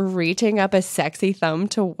like reaching up a sexy thumb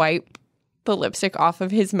to wipe the lipstick off of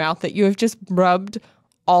his mouth that you have just rubbed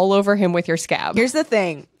all over him with your scab. here's the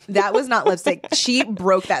thing. That was not lipstick. She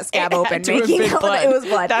broke that scab It had open, to have making been out with blood. it. It was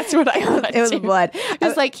blood. That's what I thought, It was too. blood. It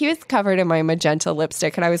was like he was covered in my magenta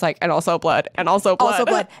lipstick and I was like, and also blood, and also blood. Also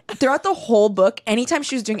blood. Throughout the whole book, anytime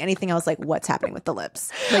she was doing anything, I was like, what's happening with the lips?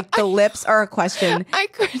 Like, the lips are a question. I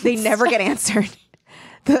couldn't They never get answered.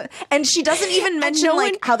 And she doesn't even mention no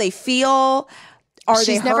like one- how they feel. Are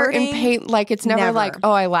She's they never hurting? in pain. Like it's never, Never. like,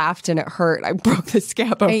 oh, I laughed and it hurt. I broke the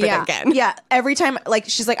scab open Yeah. again. Yeah. Every time, like,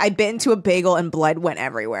 she's like, I bit into a bagel and blood went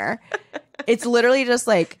everywhere. It's literally just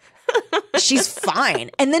like, she's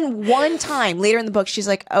fine. And then one time later in the book, she's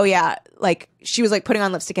like, oh yeah, like she was like putting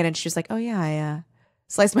on lipstick and she was like, oh yeah, I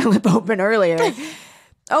sliced my lip open earlier.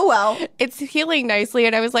 Oh well. It's healing nicely,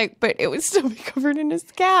 and I was like, but it would still be covered in a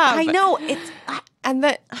scab. I know. It's, And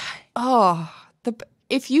that,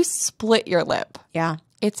 if you split your lip, yeah.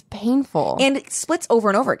 it's painful. And it splits over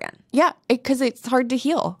and over again. yeah, because it's hard to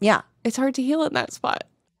heal. Yeah. It's hard to heal in that spot.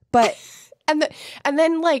 But And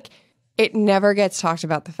then like it never gets talked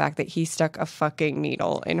about the fact that he stuck a fucking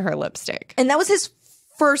needle in her lipstick. and that was his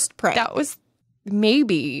first prank. That was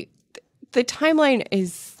maybe the timeline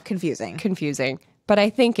is confusing. confusing, but I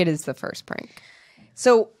think it is the first prank.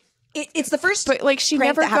 So it's the first But like she prank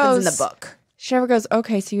never that happens in goes the book. She never goes,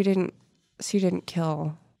 okay, so you didn't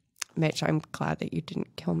kill Mitch. I'm glad that you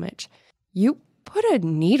didn't kill Mitch. You put a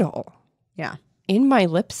needle Yeah. in my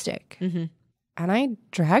lipstick and I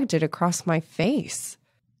dragged it across my face.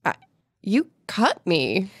 You cut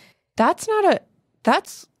me.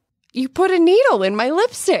 You put a needle in my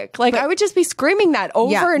lipstick. Like I would just be screaming that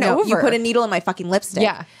over and over. You put a needle in my fucking lipstick.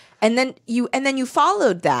 Yeah. And then you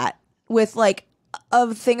followed that with like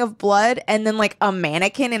a thing of blood and then like a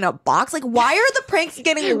mannequin in a box. Like, why are the pranks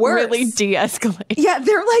getting worse? really de-escalate. Yeah,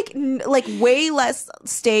 they're like way less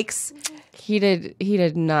stakes. He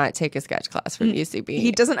did not take a sketch class from UCB.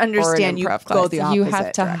 He doesn't or an understand you improv go class. the opposite You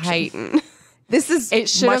have to direction. heighten. This is It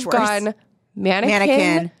should much have worse. gone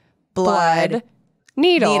mannequin, blood,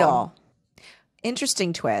 needle.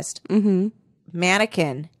 Interesting twist. Mm-hmm.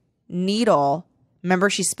 Mannequin, needle. Remember,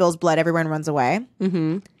 she spills blood everywhere and runs away.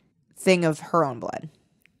 Mm-hmm. Thing of her own blood.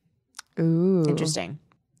 Ooh. Interesting.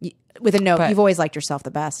 With a note, But- you've always liked yourself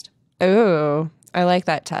the best. Ooh. I like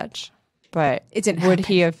that touch. But It didn't would happen.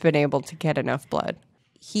 he have been able to get enough blood?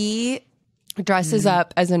 He, Dresses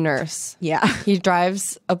up as a nurse. yeah. He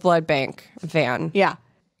drives a blood bank van Yeah.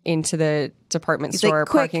 into the department like, store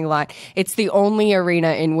 "Quick." parking lot. It's the only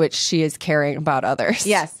arena in which she is caring about others.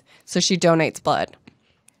 Yes. So she donates blood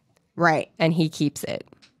Right. and he keeps it.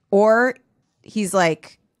 Or he's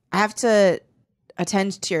like, I have to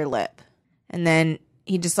attend to your lip. And then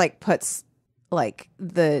he just like puts like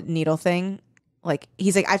the needle thing. Like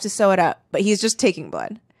he's like, I have to sew it up, but he's just taking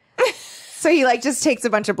blood. So he like just takes a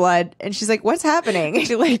bunch of blood, and she's like, "What's happening?"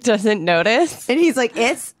 She like doesn't notice. And he's like,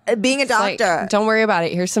 "It's being a doctor. Like, don't worry about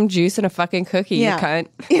it. Here's some juice and a fucking cookie, you cunt."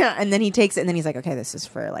 Yeah. And then he takes it, and then he's like, "Okay, this is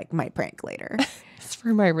for like my prank later." It's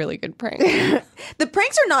for my really good prank. The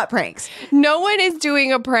pranks are not pranks. No one is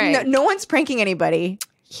doing a prank. No one's pranking anybody.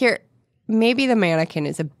 Here, maybe the mannequin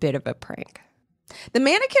is a bit of a prank. The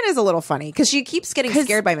mannequin is a little funny because she keeps getting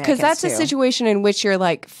scared by mannequins. Because that's too. a situation in which you're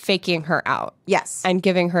like faking her out. Yes. And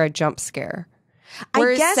giving her a jump scare. I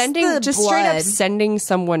Whereas guess straight up sending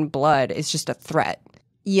someone blood is just a threat.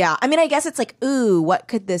 Yeah. I mean, I guess it's like, ooh, what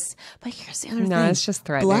could this? But here's the other thing. No, it's just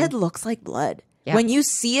threatening. Blood looks like blood. Yeah. When you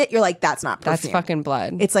see it, you're like, that's not perfume. That's fucking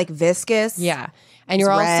blood. It's like viscous. Yeah. And It's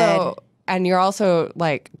you're also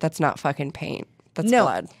like, that's not fucking paint. That's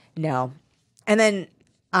blood. No. And then,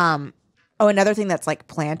 another thing that's like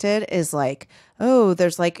planted is like, oh,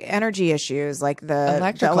 there's like energy issues, like the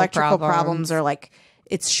electrical problems are like,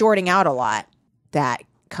 it's shorting out a lot. That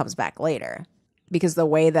comes back later because the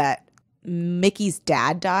way that Mickey's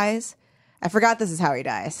dad dies, I forgot this is how he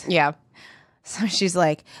dies. Yeah. So she's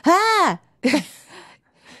like, ah!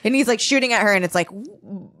 And he's like shooting at her, and it's like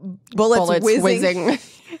bullets whizzing.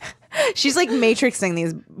 She's like matrixing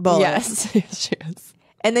these bullets. Yes, she is.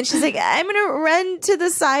 And then she's like, I'm gonna run to the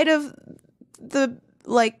side of the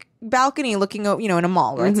like balcony, looking out, in a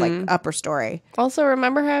mall where it's like upper story. Also,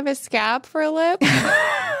 remember I have a scab for a lip?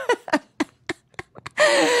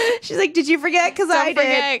 She's like, did you forget? Because I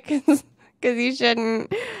did. Because you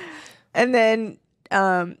shouldn't. And then,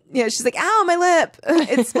 she's like, ow, my lip.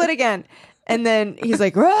 It's split again. And then he's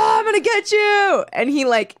like, I'm going to get you. And he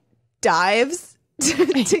like dives to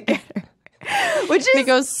get her. Which is. He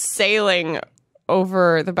goes sailing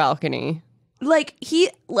over the balcony. Like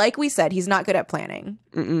we said, he's not good at planning.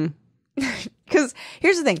 Because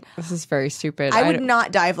here's the thing. This is very stupid. I would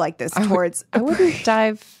not dive like this towards. I wouldn't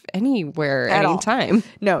dive anywhere anytime.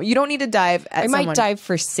 No, you don't need to dive at someone. I might dive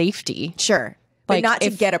for safety. Sure. But not to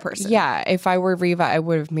get a person. Yeah. If I were Riva, I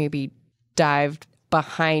would have maybe dived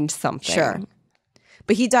behind something. Sure.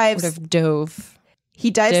 But he dives. Would have dove.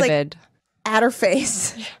 He dives like at her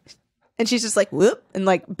face. And she's just like, whoop, and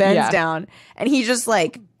like bends down. And he just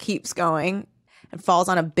like keeps going and falls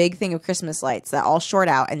on a big thing of Christmas lights that all short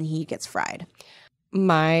out, and he gets fried.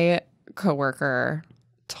 My coworker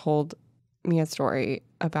told me a story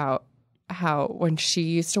about how when she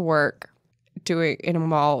used to work in a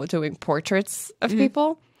mall doing portraits of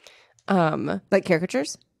people, like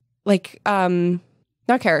caricatures,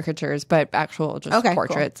 not caricatures, but actual just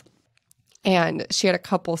portraits. Cool. And she had a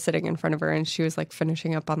couple sitting in front of her, and she was like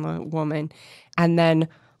finishing up on the woman, and then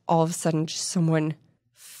all of a sudden, just someone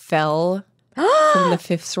fell from the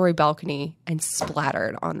 5th-story balcony and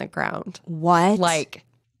splattered on the ground. What? Like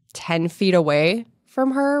 10 feet away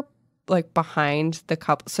from her, like behind the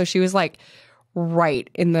couple. So she was like right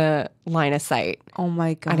in the line of sight. Oh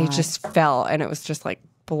my God. And he just fell, and it was just like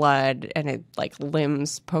blood and it like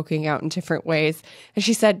limbs poking out in different ways. And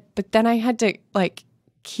she said, but then I had to like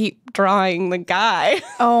keep drawing the guy.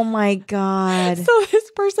 Oh my God. So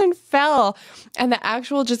this person fell, and the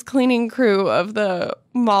actual just cleaning crew of the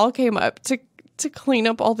mall came up to clean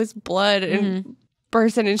up all this blood and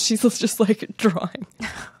person, and she's just like drawing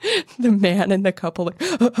the man and the couple like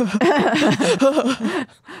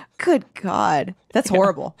Good God. That's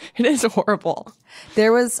horrible. It is horrible.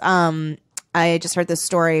 There was I just heard this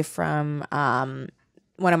story from one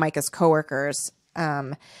of Micah's coworkers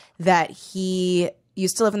that he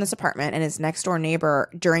used to live in this apartment, and his next door neighbor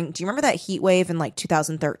do you remember that heat wave in like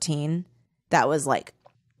 2013? That was like,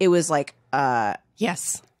 it was like,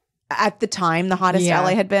 yes, at the time, the hottest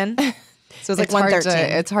LA had been. So it was like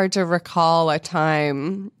 113. It's hard to recall a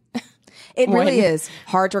time. It really is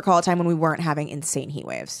hard to recall a time when we weren't having insane heat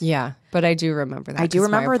waves. Yeah, but I do remember that. I do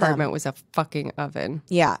remember my apartment was a fucking oven.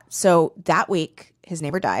 Yeah. So that week, his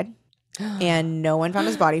neighbor died, and no one found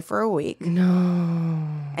his body for a week. No.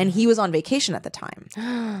 And he was on vacation at the time.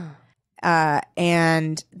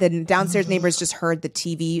 And the downstairs neighbors just heard the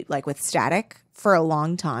TV like with static for a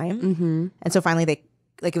long time. And so finally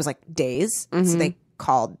it was like days. So they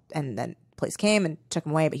called, and then police came and took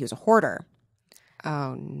him away, but he was a hoarder.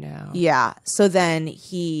 Oh no. Yeah. So then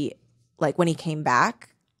he, like when he came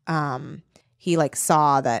back, he like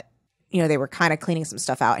saw that, they were kind of cleaning some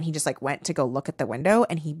stuff out, and he just like went to go look at the window,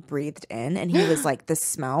 and he breathed in, and he was like, the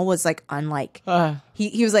smell was like unlike,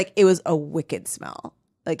 he was like, it was a wicked smell.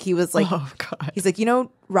 Like he was like, oh God. He's like,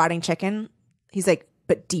 rotting chicken. He's like,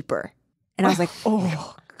 but deeper. And I was like,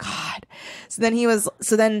 oh God. So then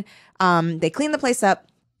they cleaned the place up.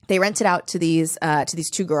 They rented out to these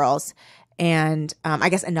two girls, And I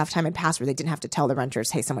guess enough time had passed where they didn't have to tell the renters,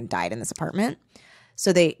 hey, someone died in this apartment.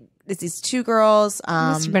 So it's these two girls.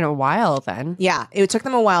 Must have been a while then. Yeah, it took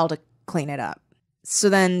them a while to clean it up. So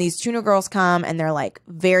then these two new girls come and they're like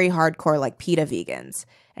very hardcore, like PETA vegans.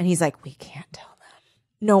 And he's like, we can't tell them.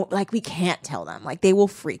 No, like we can't tell them. Like they will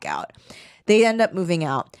freak out. They end up moving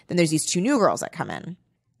out. Then there's these two new girls that come in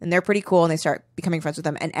and they're pretty cool and they start becoming friends with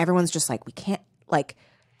them. And everyone's just like, we can't, like,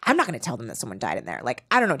 I'm not going to tell them that someone died in there. Like,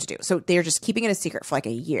 I don't know what to do. So they're just keeping it a secret for like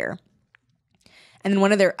a year. And then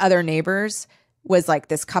one of their other neighbors was like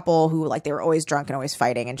this couple who like they were always drunk and always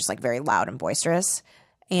fighting and just like very loud and boisterous.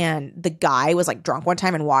 And the guy was like drunk one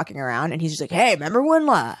time and walking around and he's just like, hey, remember when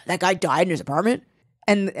that guy died in his apartment?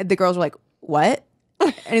 And the girls were like, what?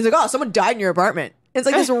 And he's like, oh, someone died in your apartment. It's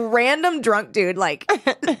like this random drunk dude like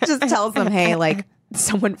just tells them, hey, like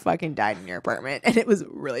someone fucking died in your apartment. And it was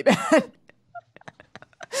really bad.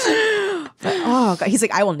 But, oh God, he's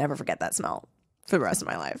like, I will never forget that smell for the rest of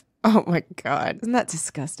my life. Oh my God. Isn't that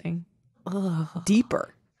disgusting? Ugh.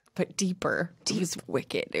 Deeper. But deeper. It was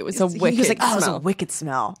wicked. It was a wicked He was like, oh, it was a smell. wicked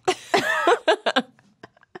smell.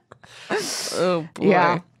 Oh boy.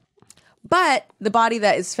 Yeah. But the body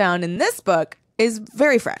that is found in this book is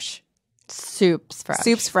very fresh. Soup's fresh.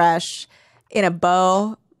 Soup's fresh in a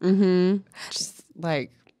bow. Mm-hmm. Just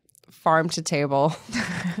like farm to table.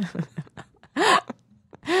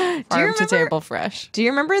 Farm to table fresh. Do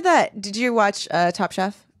you remember that? Did you watch Top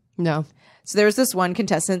Chef? No. So there was this one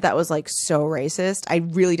contestant that was like so racist. I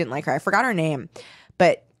really didn't like her. I forgot her name.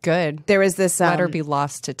 But Good. there was this Let her be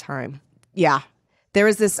lost to time. yeah. There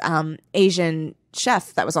was this Asian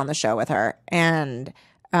chef that was on the show with her. And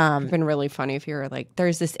It'd been really funny if you were like,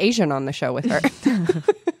 there's this Asian on the show with her.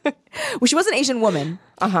 well, she was an Asian woman.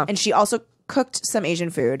 Uh-huh. And she also cooked some Asian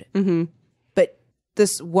food. Mm-hmm. But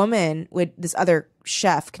this woman this other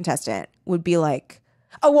chef contestant would be like,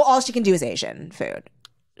 oh, well, all she can do is Asian food.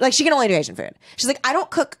 Like, she can only do Asian food. She's like, I don't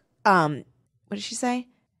cook, what did she say?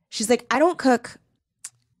 She's like, I don't cook,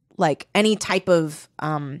 like, any type of,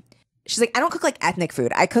 she's like, I don't cook, like, ethnic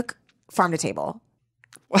food. I cook farm to table.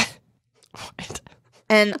 What?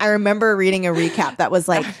 And I remember reading a recap that was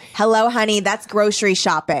like, hello, honey, that's grocery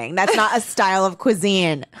shopping. That's not a style of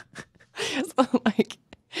cuisine. So, like,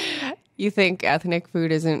 you think ethnic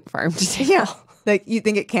food isn't farm to table? Yeah. Like, you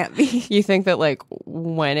think it can't be? You think that, like,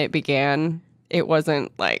 when it began, it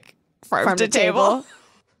wasn't, like, farm to table?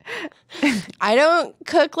 I don't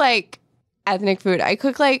cook, like, ethnic food. I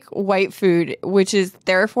cook, like, white food, which is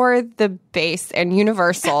therefore the base and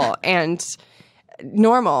universal and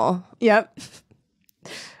normal. Yep.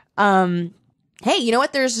 Hey, you know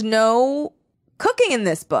what? There's no cooking in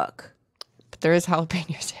this book. But there is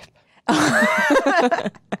jalapeno dip.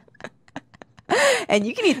 And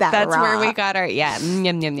you can eat that That's raw. where we got our, yeah. Yum,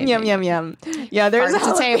 yum, yum, Yum, yum, yum. Yeah, there's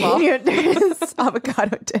Farm to table. There's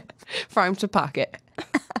avocado dip. Farm to pocket.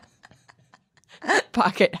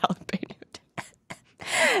 Pocket jalapeno dip.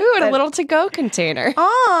 Ooh, and a little to-go container.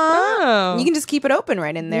 Oh. You can just keep it open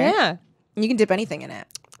right in there. Yeah. You can dip anything in it.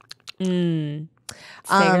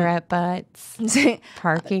 Cigarette butts.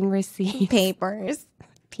 Parking receipts. Papers.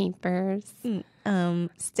 Peepers.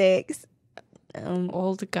 Sticks.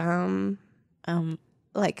 Old gum.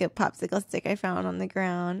 Like a popsicle stick I found on the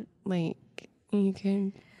ground. Like, you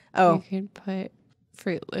could put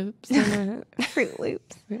Fruit Loops in it. Fruit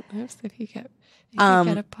Loops. Fruit Loops if you get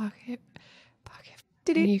a pocket.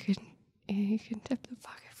 Did it? You could dip the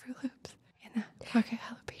pocket Fruit Loops in the pocket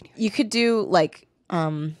jalapeno. You could do like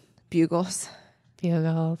bugles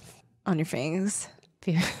Bugles. on your fangs.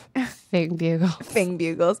 Fig bugles. Fing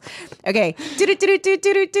bugles. Okay.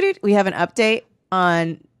 We have an update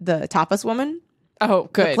on the tapas woman. Oh,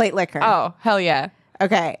 good. The plate licker. Oh, hell yeah.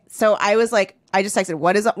 Okay. So I was like, I just texted,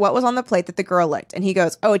 what was on the plate that the girl licked? And he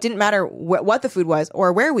goes, oh, it didn't matter what the food was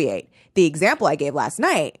or where we ate. The example I gave last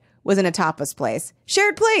night was in a tapas place.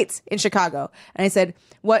 Shared plates in Chicago. And I said,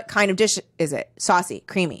 what kind of dish is it? Saucy,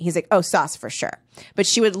 creamy. He's like, oh, sauce for sure. But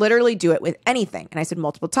she would literally do it with anything. And I said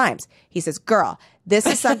multiple times. He says, girl, this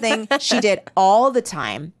is something she did all the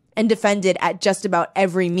time and defended at just about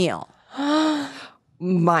every meal.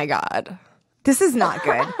 My God. This is not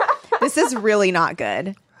good. This is really not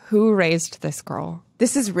good. Who raised this girl?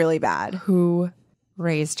 This is really bad. Who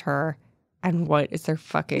raised her? And what is their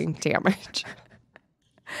fucking damage?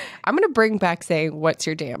 I'm going to bring back saying, what's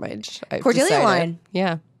your damage? I've Cordelia decided. line.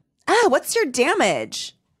 Yeah. What's your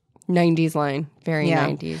damage? 90s line. Very Yeah.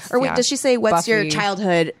 90s. Or wait, yeah. does she say, what's your Buffy.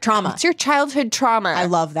 childhood trauma? What's your childhood trauma? I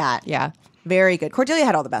love that. Yeah. Very good. Cordelia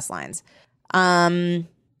had all the best lines. Okay.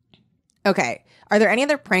 Are there any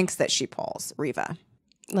other pranks that she pulls, Reva?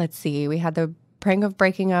 Let's see. We had the prank of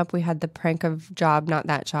breaking up. We had the prank of job, not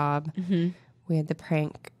that job. Mm-hmm. We had the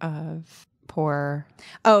prank of poor.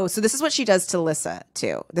 Oh, so this is what she does to Lissa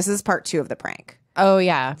too. This is part 2 of the prank. Oh,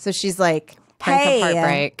 yeah. So she's like, Prank hey, of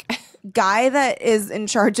heartbreak. guy that is in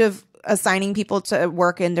charge of assigning people to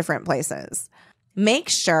work in different places, make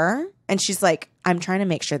sure, and she's like, I'm trying to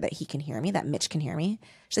make sure that he can hear me, that Mitch can hear me.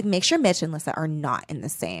 She's like, make sure Mitch and Lissa are not in the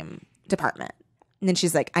same department. And then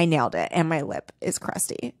she's like, I nailed it, and my lip is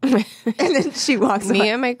crusty. And then she walks Me away.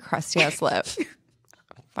 and my crusty ass lip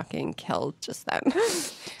fucking killed just then.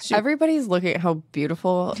 Everybody's looking at how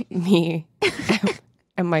beautiful me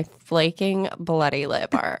and my flaking bloody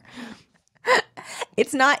lip are.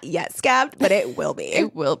 It's not yet scabbed, but it will be.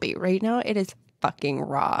 It will be. Right now, it is fucking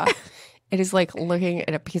raw. It is like looking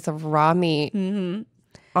at a piece of raw meat on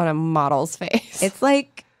a model's face. It's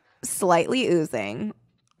like slightly oozing.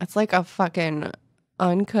 It's like a fucking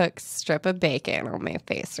uncooked strip of bacon on my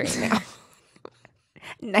face right now.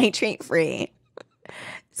 Nitrate free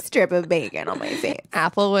strip of bacon on my face.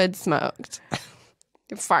 Applewood smoked.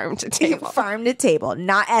 Farm to table. Farm to table,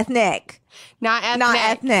 not ethnic. Not ethnic. Not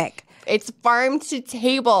ethnic. It's farm to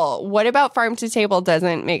table. What about farm to table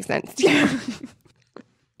doesn't make sense to you?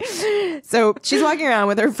 So she's walking around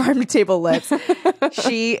with her farm to table lips.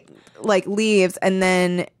 She like leaves, and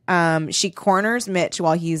then she corners Mitch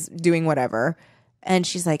while he's doing whatever. And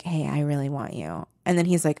she's like, hey, I really want you. And then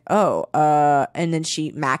he's like, oh, and then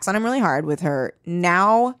she macks on him really hard with her.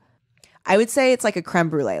 Now, I would say it's like a creme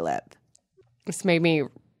brulee lip. This made me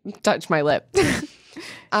touch my lip.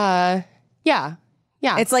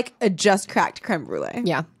 Yeah. It's like a just cracked creme brulee.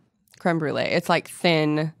 Yeah. Creme brulee. It's like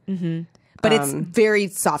thin. But it's very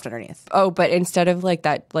soft underneath. Oh, but instead of like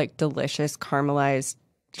that like delicious caramelized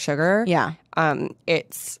sugar, Yeah.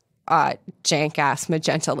 it's jank ass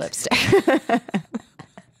magenta lipstick.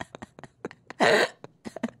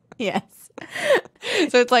 Yes.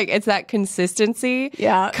 So it's like it's that consistency.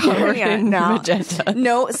 Yeah. Covered in no. magenta.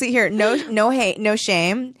 No, see here, no hate, no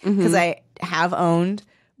shame, because I have owned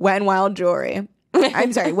Wet n Wild jewelry.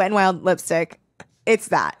 I'm sorry, Wet n Wild lipstick. It's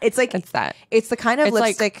that. It's like It's that. It's the kind of It's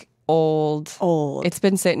like lipstick old. It's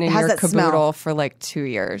been sitting in It has your that smell. caboodle for like 2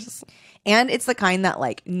 years. and it's the kind that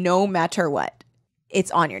like no matter what,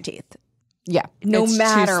 it's on your teeth. Yeah. No It's too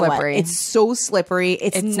matter what, slippery. it's so slippery.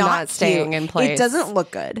 It's not staying cute. in place. It doesn't look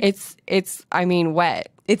good. It's I mean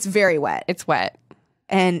wet. It's very wet, It's wet.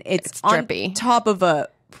 and it's on drippy. top of a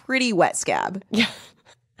pretty wet scab. Yeah.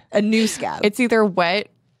 A new scab. It's either wet,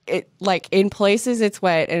 it like in places it's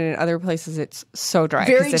wet and in other places it's so dry. 'cause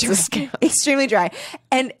very it's dry, a scab. extremely dry,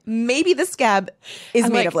 and maybe the scab is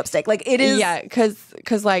made like- of lipstick. Like it is. Yeah,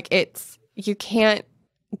 because like it's you can't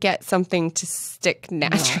get something to stick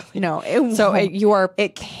naturally. No, it So won't. you are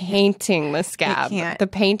It painting the scab. can't. The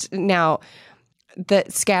paint now, the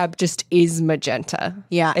scab just is magenta.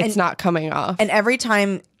 Yeah, it's and- not coming off. And every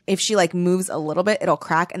time, if she like moves a little bit, it'll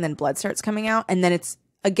crack and then blood starts coming out. And then it's,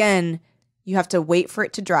 again, you have to wait for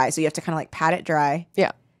it to dry. So you have to kind of like pat it dry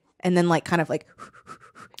yeah, and then like kind of like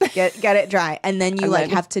get it dry. And then you And like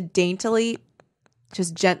then- have to daintily,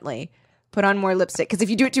 just gently put on more lipstick. Because if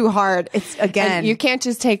you do it too hard, it's again. and you can't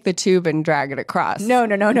just take the tube and drag it across. No.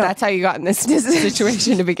 That's how you got in this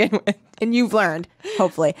situation to begin with. And you've learned,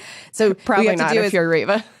 hopefully. So what Probably you have not to do if is you're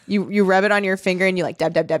Reva. you rub it on your finger and you like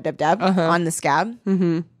dab on the scab.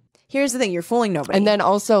 Mm-hmm. Here's the thing: you're fooling nobody. And then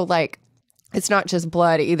also like, it's not just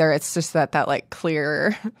blood either. It's just that like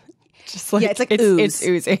clear, just like Yeah, it's like ooze. It's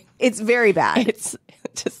oozing. it's very bad. It's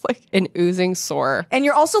just like an oozing sore. And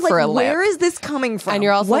you're also like, for a where lip. is this coming from? And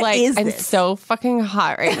you're also What like, is I'm this? so fucking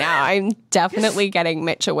hot right now. I'm definitely getting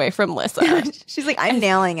Mitch away from Lissa. She's like, I'm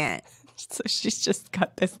nailing it. So she's just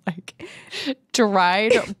got this like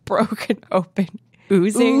dried, broken open,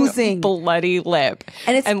 oozing, bloody lip.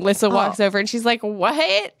 And Lissa walks over and she's like,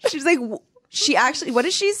 what? She's like, she actually, what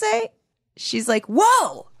does she say? She's like,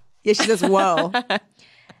 whoa. Yeah, she says, whoa.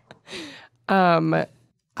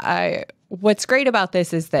 What's great about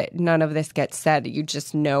this is that none of this gets said. You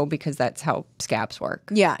just know because that's how scabs work.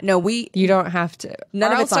 Yeah, no, You don't have to.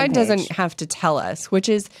 None of it's on Arlstein page. doesn't have to tell us, which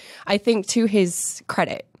is, I think, to his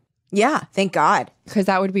credit, yeah, thank God. because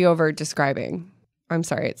that would be over describing. I'm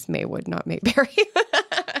sorry, it's Maywood, not Mayberry.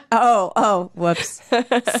 Oh, whoops.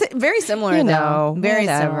 Very similar, You though. know, Very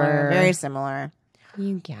whatever. similar. Very similar.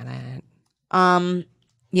 You get it.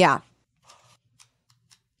 Yeah.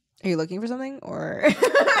 Are you looking for something, or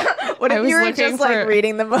what I if was you were looking just like for-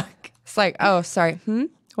 reading the book? It's like, oh, sorry.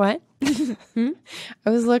 What? I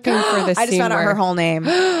was looking for this. I just found out her whole name.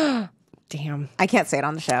 Damn. I can't say it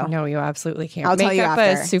on the show. No, you absolutely can't. I'll Make tell you up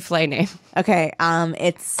after. a souffle name. Okay.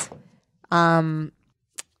 It's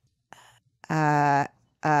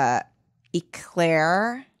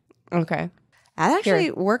Eclair. Okay. That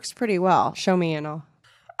actually works pretty well. Show me and all.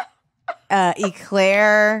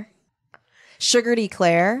 Eclair. Sugared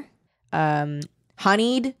eclair.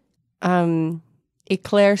 Honeyed.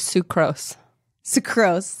 Eclair sucrose.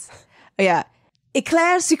 Sucrose. Oh, yeah.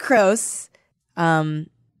 Eclair sucrose.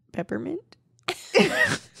 Peppermint.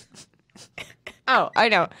 Oh, I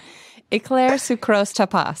know. Eclair sucrose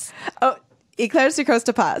tapas. Oh, Eclair sucrose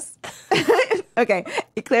tapas. Okay.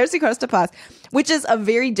 Eclair sucrose tapas, which is a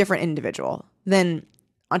very different individual than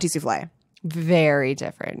Auntie Souffle. Very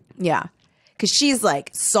different. Yeah. Because she's like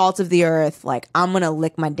salt of the earth. Like, I'm going to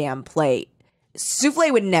lick my damn plate.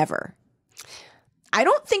 Souffle would never. I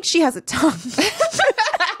don't think she has a tongue.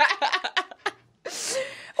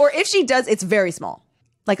 Or if she does, it's very small.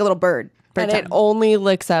 Like a little bird. And it only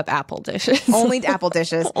licks up apple dishes. Only apple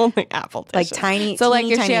dishes. Only apple dishes. Like tiny, so like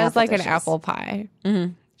teeny, if she tiny has apple like dishes. an apple pie,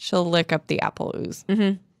 she'll lick up the apple ooze.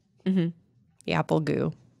 The apple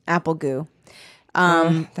goo. Apple goo.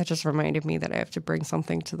 That just reminded me that I have to bring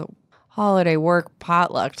something to the holiday work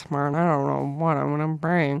potluck tomorrow. And I don't know what I'm going to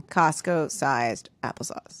bring. Costco-sized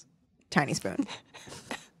applesauce. Tiny spoon.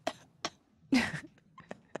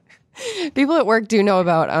 People at work do know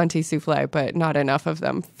about Auntie Souffle, but not enough of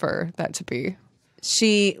them for that to be.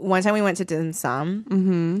 One time we went to dim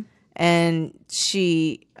sum, and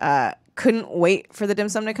she couldn't wait for the dim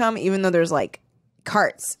sum to come, even though there's like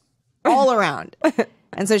carts all around.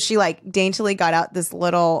 And so she like daintily got out this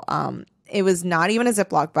little, it was not even a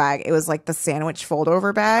Ziploc bag. It was like the sandwich fold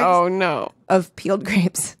over bag Oh, no. of peeled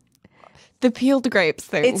grapes. The peeled grapes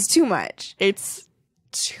thing. It's too much. It's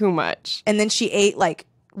too much. And then she ate like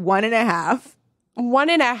 1.5.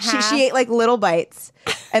 1.5. She ate like little bites,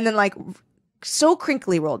 and then like so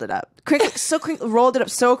crinkly rolled it up. Rolled it up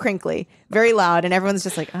so crinkly, very loud, and everyone's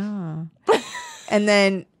just like, oh. And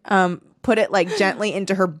then put it like gently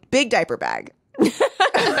into her big diaper bag.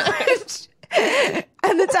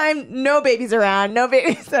 At the time, no babies around, no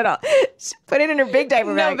babies at all. She put it in her big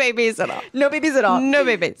diaper bag. No babies at all. No babies at all. No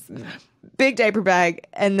babies. Big diaper bag,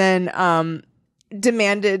 and then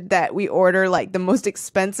demanded that we order like the most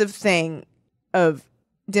expensive thing of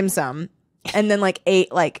dim sum, and then like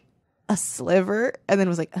ate like a sliver, and then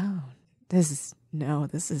was like, oh, this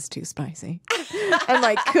is too spicy, and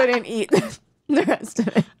like couldn't eat the rest of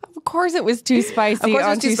it. Of course it was too spicy. Of course it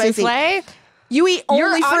was too Auntie spicy. Souffle. You eat You're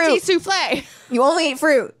only fruit. Auntie Souffle. You only eat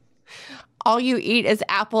fruit. All you eat is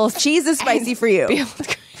apples. Cheese is spicy for you.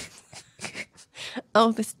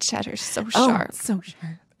 Oh, this cheddar's so Oh, sharp. so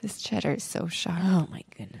sharp. This cheddar is so sharp. Oh my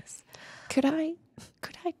goodness. Could I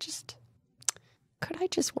just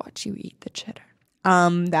watch you eat the cheddar?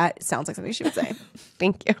 That sounds like something she would say.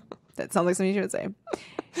 Thank you. That sounds like something she would say.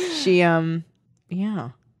 She, yeah,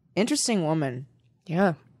 interesting woman.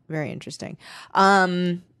 Yeah. Very interesting.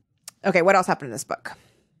 Okay, what else happened in this book?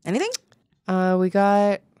 Anything? We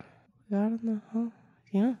got in the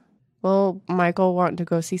yeah. Well, Michael wanted to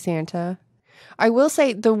go see Santa. I will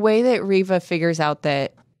say the way that Reva figures out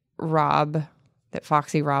that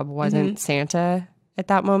Foxy Rob wasn't Santa at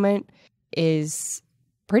that moment is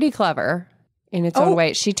pretty clever in its own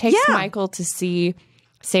way. She takes Michael to see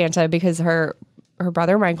Santa because her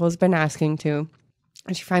brother Michael has been asking to,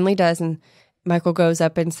 and she finally does. And Michael goes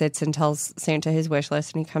up and sits and tells Santa his wish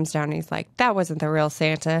list, and he comes down and he's like, "That wasn't the real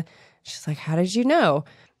Santa." She's like, "How did you know?"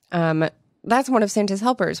 That's one of Santa's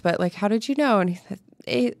helpers, but like, how did you know? And he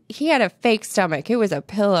said, he had a fake stomach. It was a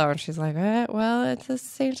pillow. And she's like, well, it's a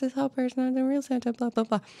Santa's helper. It's not the real Santa, blah, blah,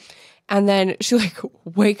 blah. And then she like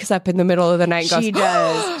wakes up in the middle of the night and goes, She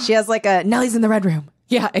does. She has like a Nellie's in the red room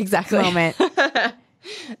yeah, exactly. moment.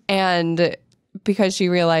 And because she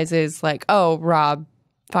realizes like, oh,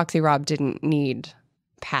 Foxy Rob didn't need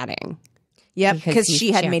padding. Yep, Because because he's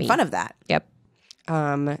she had made chubby. fun of that. Yep.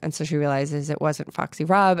 And so she realizes it wasn't Foxy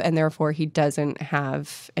Rob, and therefore he doesn't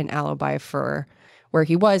have an alibi for where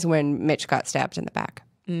he was when Mitch got stabbed in the back.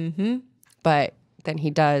 Mm-hmm. But then he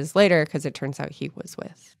does later because it turns out he was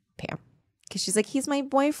with Pam. Because she's like, he's my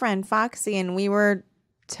boyfriend, Foxy, and we were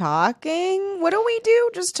talking. What do we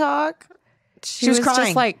do? Just talk. She was crying.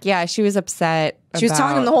 just like, yeah, she was upset. She was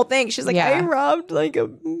telling him the whole thing. She's like, Yeah. I robbed like a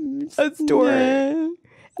store.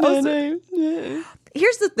 Also,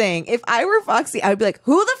 here's the thing. If I were Foxy, I would be like,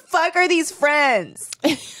 who the fuck are these friends?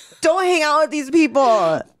 Don't hang out with these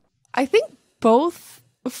people. I think both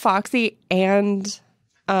Foxy and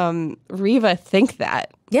Reva think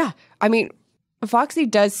that. Yeah. I mean, Foxy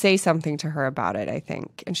does say something to her about it, I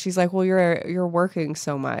think. And she's like, well, you're working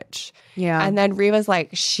so much. Yeah. And then Reva's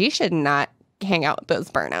like, she should not hang out with those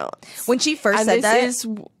burnouts. When she first And said this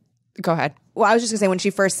that, go ahead. well, I was just gonna say, when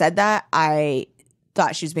she first said that, I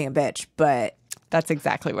thought she was being a bitch, but That's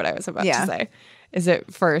exactly what I was about Yeah. to say. Is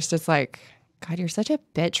it first, it's like, God, you're such a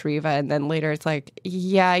bitch, Reva. And then later it's like,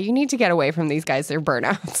 yeah, you need to get away from these guys. They're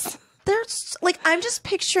burnouts. There's like, I'm just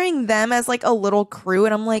picturing them as like a little crew,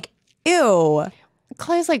 and I'm like, ew.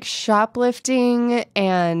 Clay's like shoplifting,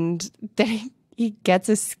 and then he gets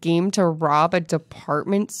a scheme to rob a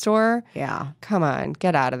department store. Yeah. Come on,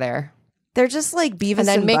 get out of there. They're just like Beavis And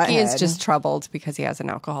then and Mickey is Butthead. just troubled because he has an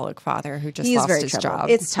alcoholic father who just He's lost very his troubled. job.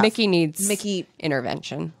 It's tough. Mickey needs Mickey-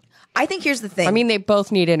 intervention. I think here's the thing. I mean, they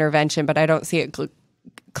both need intervention, but I don't see it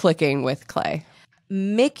clicking with Clay.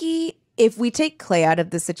 Mickey, if we take Clay out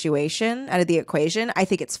of the situation, out of the equation, I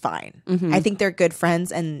think it's fine. I think they're good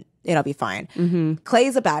friends and it'll be fine. Clay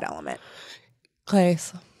is a bad element. Clay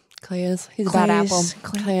is. He's a bad apple.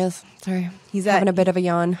 Clay- Clay is. Sorry. He's having a bit of a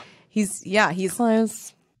yawn. He's Clay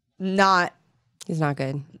is. not He's not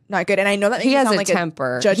good. good. And I know that makes He me has sound a like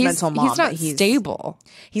temper. a judgmental mom. He's not but stable.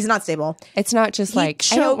 He's not stable. It's not just He like,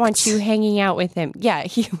 I don't want choked. you hanging out with him. Yeah,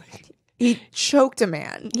 He choked a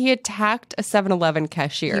man. he attacked a 7-Eleven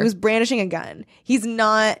cashier. He was brandishing a gun. He's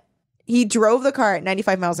not. He drove the car at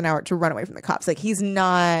 95 miles an hour to run away from the cops. Like, he's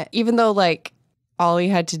not. Even though, like, all he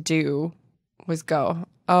had to do was go,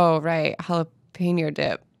 oh, right, jalapeno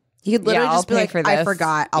dip. He could literally Yeah, I'll just be pay like, for I this.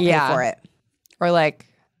 forgot. I'll Yeah. pay for it. Or, like,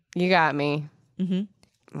 you got me.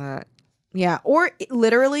 Yeah. Or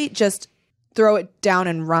literally just throw it down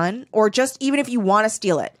and run. Or just even if you want to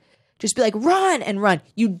steal it, just be like, run and run.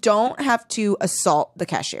 You don't have to assault the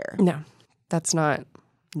cashier. No, that's not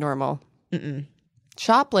normal.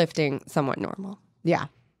 Shoplifting, somewhat normal. Yeah.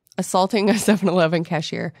 Assaulting a 7-Eleven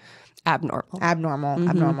cashier, abnormal.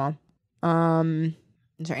 Abnormal.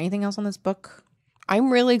 Is there anything else on this book?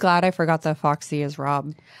 I'm really glad I forgot that Foxy is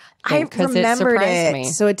Rob. I 'cause remembered surprised it,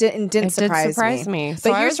 me. so it didn't It did surprise me. But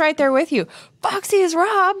So I here's was right there with you. Foxy is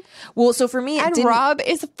Rob, well, so for me, it and didn't, Rob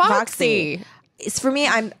is Foxy. It's for me.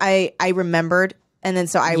 I remembered, and then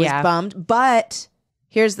so I was Yeah. bummed. But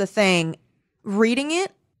here's the thing: reading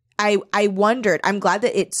it, I wondered. I'm glad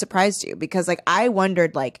that it surprised you because, like, I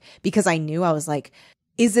wondered, like, because I knew I was like,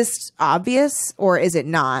 is this obvious or is it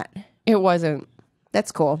not? It wasn't.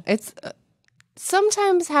 That's cool. It's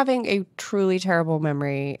sometimes having a truly terrible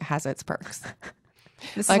memory has its perks.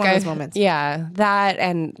 This is Like one of those moments. Yeah, that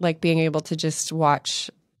and like being able to just watch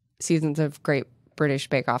seasons of Great British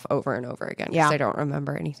Bake Off over and over again because Yeah. I don't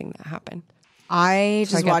remember anything that happened. I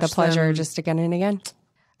So I just get watched the pleasure them, just again and again.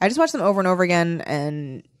 I just watched them over and over again,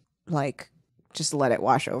 and like just let it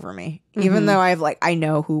wash over me. Even though I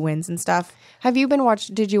know who wins and stuff. Have you been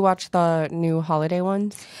did you watch the new holiday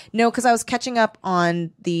ones? No, because I was catching up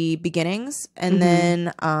on the beginnings, and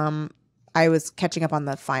then I was catching up on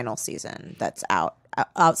the final season that's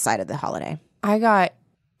outside of the holiday. I got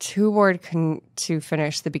too bored to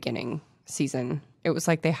finish the beginning season. It was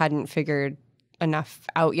like they hadn't figured enough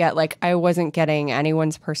out yet. Like I wasn't getting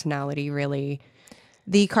anyone's personality really.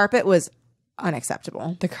 The carpet was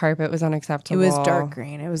unacceptable. The carpet was It unacceptable. was dark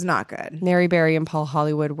green. It was not good. Mary Berry and Paul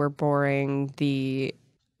Hollywood were boring. The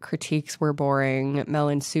critiques were boring. Mel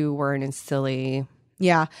and Sue weren't as silly.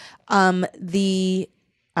 Yeah. The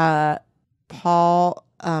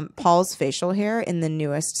Paul's facial hair in the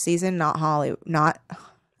newest season, not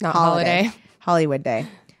Holiday. Hollywood Day,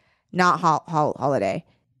 not Holiday.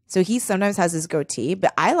 So he sometimes has his goatee,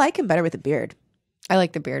 but I like him better with a beard. I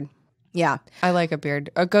like the beard. Yeah. I like a beard.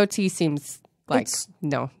 A goatee seems like It's-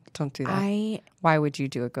 no, don't do that. I Why would you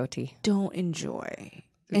do a goatee? don't enjoy.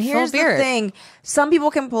 And Full here's the beard. thing. Some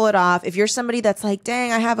people can pull it off. If you're somebody that's like,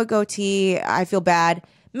 dang, I have a goatee, I feel bad,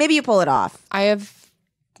 maybe you pull it off. I have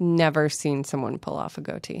never seen someone pull off a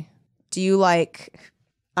goatee. Do you like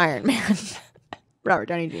Iron Man? Robert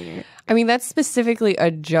Downey Jr. I mean, that's specifically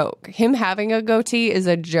a joke. Him having a goatee is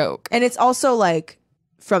a joke. And it's also like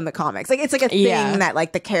from the comics. Like it's like a thing Yeah. that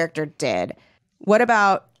like the character did. What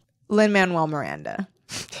about Lin-Manuel Miranda?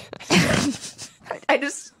 I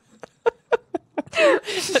just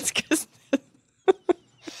That's because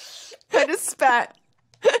I just spat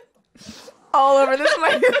all over this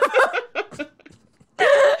microphone.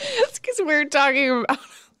 we were talking about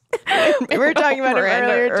We were talking about it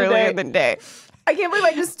earlier today. in the day. I can't believe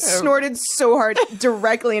I just snorted so hard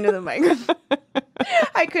directly into the microphone.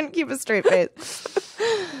 I couldn't keep a straight face.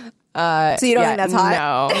 So you don't think that's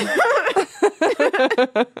hot?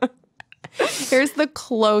 No. Here's the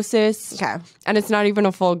closest. Okay. And it's not even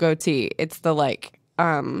a full goatee. It's the like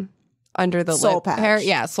under the Soul lip patch. hair.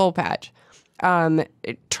 Yeah, soul patch.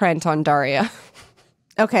 Trent on Daria.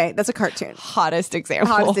 Okay, that's a cartoon. Hottest example.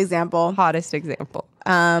 Hottest example. Hottest example.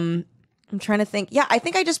 I'm trying to think. Yeah, I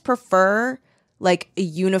think I just prefer like a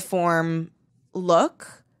uniform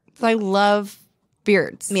look. I love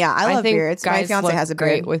beards. Yeah, I love think beards. My guys fiance look has a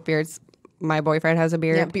great beard. with beards. My boyfriend has a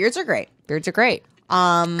beard. Yeah, beards are great. Beards are great.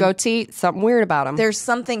 Goatee, something weird about them. There's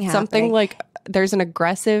something happening. Something like there's an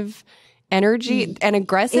aggressive energy, and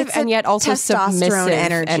aggressive It's and a yet also testosterone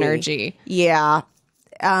submissive energy. Yeah.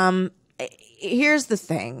 Here's the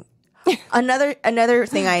thing. Another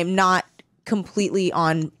thing I am not completely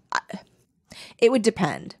on. It would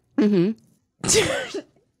depend.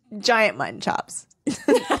 Giant mutton chops.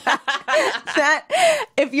 That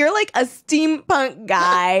if you're like a steampunk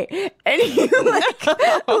guy and you like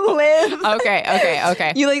live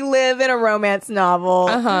Okay. you like live in a romance novel,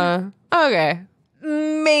 Okay.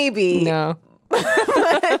 maybe. No.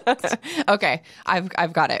 Okay.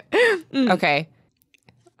 I've got it. Okay.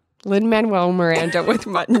 Lin-Manuel Miranda with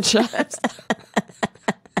mutton chops.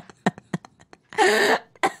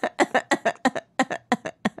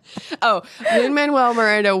 Oh, Lin-Manuel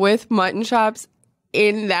Miranda with mutton chops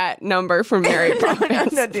in that number from Mary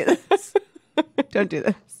Poppins. Don't do this. Don't do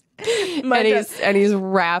this. And he's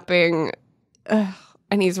rapping the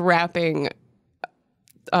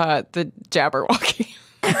Jabberwocky.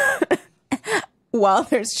 While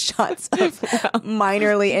there's shots of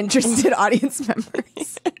minorly interested audience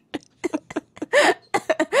members.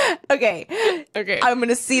 Okay. I'm going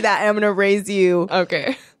to see that and I'm going to raise you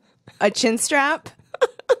Okay. a chin strap.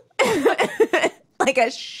 Like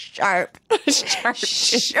a sharp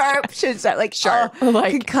chin strap. Like sharp.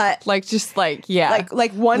 Like cut. Like just like, yeah.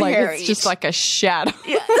 Like one hair it's each. just like a shadow.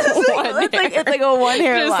 Yeah. It's like a one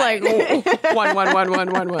hair Just line. like one.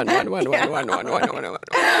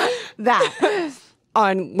 That.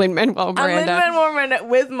 On Lin-Manuel Miranda. Lin-Manuel Miranda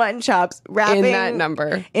with mutton chops. Rapping. In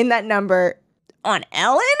that number. On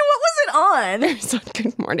Ellen? What was it on? It's on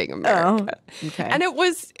Good Morning America. Oh, okay. And it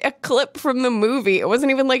was a clip from the movie. It wasn't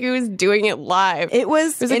even like he was doing it live. It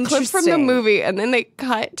was a clip from the movie, and then they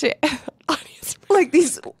cut to audience like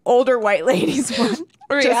these older white ladies were just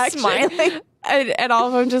reaction. smiling. And all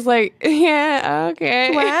of them just like, yeah,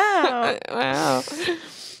 okay. Wow. Wow.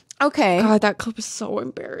 Okay. God, that clip is so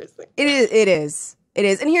embarrassing. It is. And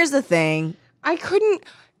here's the thing.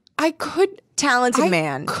 Talented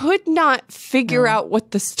man. Could not figure out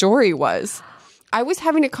what the story was. I was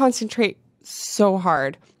having to concentrate so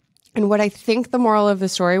hard. And what I think the moral of the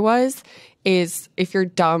story was is if you're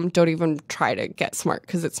dumb, don't even try to get smart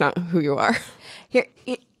because it's not who you are.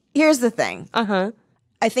 Here's the thing. Uh-huh.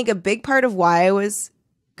 I think a big part of why I was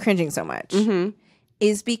cringing so much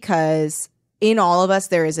is because in all of us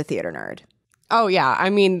there is a theater nerd. Oh, yeah.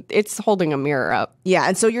 I mean, it's holding a mirror up. Yeah.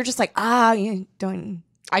 And so you're just like, you don't.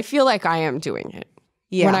 I feel like I am doing it.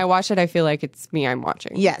 Yeah. When I watch it, I feel like it's me I'm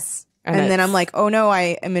watching. Yes. And then I'm like, oh no,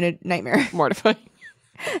 I am in a nightmare. Mortifying.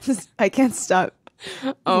 I can't stop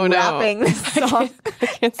rapping no. this song. I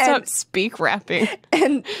can't stop speak rapping.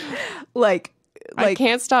 And like I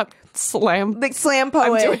can't stop slam slam I'm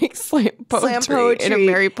poet doing slam poetry in a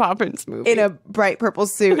Mary Poppins movie. in a bright purple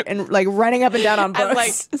suit and like running up and down on books. And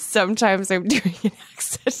like sometimes I'm doing an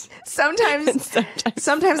accent.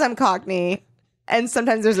 Sometimes I'm Cockney and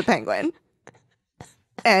sometimes there's a penguin.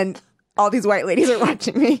 And all these white ladies are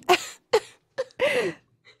watching me.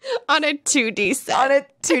 On a 2D set. On a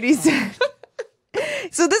 2D set.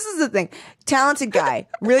 So this is the thing. Talented guy.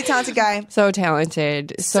 Really talented guy. So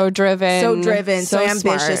talented. So driven. So driven. So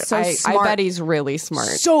ambitious. Smart. So smart. I bet he's really smart.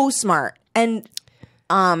 So smart. And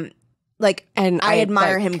I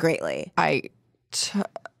admire him greatly. It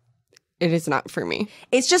is not for me.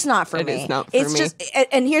 It's just not for me. It is not for me. It's just,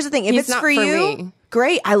 and here's the thing. If He's it's not for for you, me.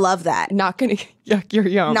 great. I love that. Not gonna yuck your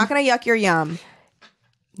yum. Not going to yuck your yum.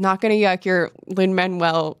 Not gonna yuck your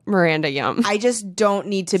Lin-Manuel Miranda yum. I just don't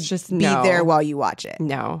need to Just be no. there while you watch it.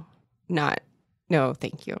 No,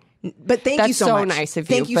 thank you. But thank you That's so so much. nice of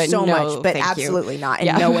you, Thank you but so no, much. But thank you. absolutely not. In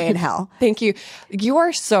Yeah. no way in hell. Thank you. You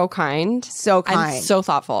are so kind. So kind. And so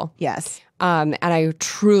thoughtful. Yes. And I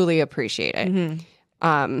truly appreciate it.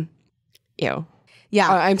 Ew. Yeah.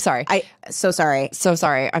 I'm sorry. So sorry. So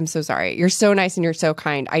sorry. I'm so sorry. You're so nice and you're so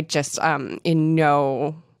kind. I just in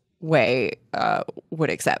no way would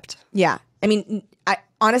accept. Yeah. I mean, I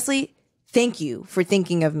honestly, thank you for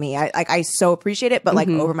thinking of me. I so appreciate it, but like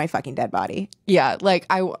over my fucking dead body. Yeah. Like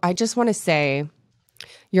I just want to say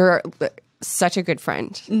you're such a good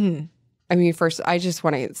friend. I mean, first, I just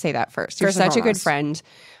want to say that first. You're First and such a good foremost.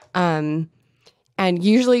 friend. And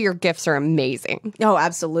usually your gifts are amazing. Oh,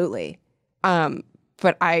 absolutely.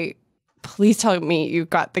 But please tell me you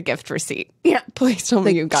got the gift receipt. Yeah. Please tell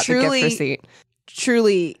me you got the gift receipt.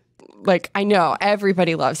 Truly. Like, I know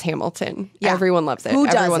everybody loves Hamilton. Yeah. Everyone loves it. Who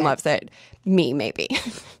Everyone doesn't? loves it. Me, maybe.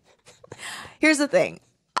 Here's the thing.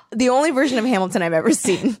 The only version of Hamilton I've ever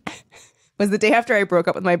seen was the day after I broke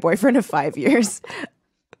up with my boyfriend of 5 years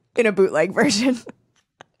in a bootleg version.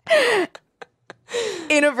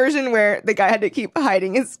 In a version where the guy had to keep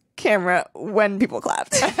hiding his camera when people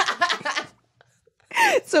clapped.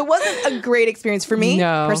 So it wasn't a great experience for me.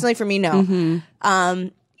 No. Personally, for me, no.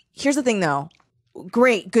 Here's the thing, though.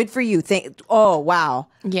 Great. Good for you. Oh, wow.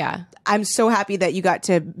 Yeah. I'm so happy that you got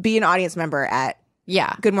to be an audience member at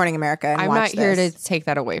Yeah. Good Morning America and I'm watch not here this. to take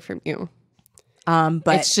that away from you. But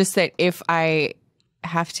It's just that if I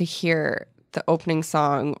have to hear the opening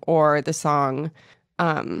song or the song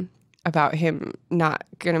about him not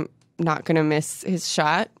gonna miss his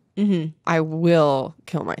shot, I will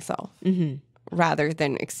kill myself rather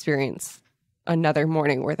than experience another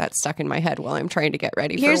morning where that's stuck in my head while I'm trying to get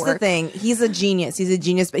ready for work. here's the thing. He's a genius.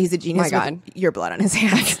 But he's a genius My God. with your blood on his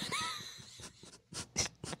hands.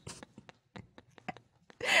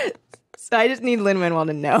 So I just need Lin-Manuel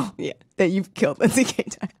to know that you've killed Lindsay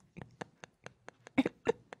K-Time.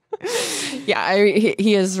 Yeah,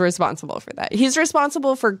 he is responsible for that. He's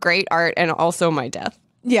responsible for great art and also my death.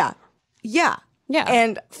 Yeah. Yeah. Yeah.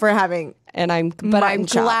 And for having... And I'm Mutton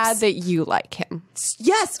chops. glad that you like him.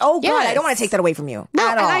 Yes. Oh, God. I Yes. don't want to take that away from you No,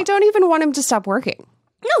 at and all. I don't even want him to stop working.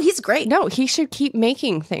 No, he's great. No, he should keep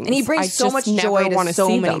making things. And he brings I so just much never joy to wanna so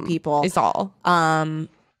see many them, people. Is all.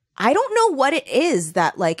 I don't know what it is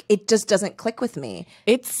that, like, it just doesn't click with me.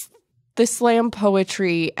 It's the slam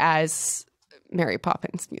poetry as Mary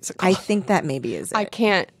Poppins musical. I think that maybe is it.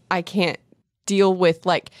 I can't deal with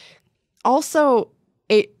like also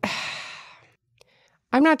it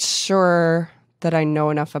I'm not sure that I know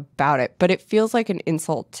enough about it, but it feels like an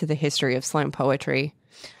insult to the history of slam poetry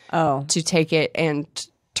Oh. to take it and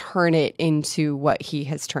turn it into what he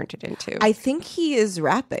has turned it into. I think he is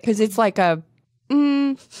rapping. Because it's like a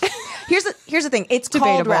Here's the thing. It's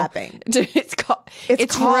called debatable. rapping. It's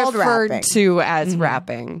called referred rapping. to as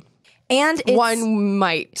rapping. And it's, One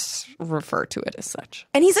might refer to it as such.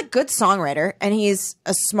 and he's a good songwriter, and he's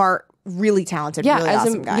a smart, really talented, really as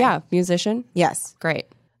awesome guy. yeah, musician. Yes. Great.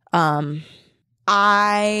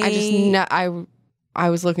 I I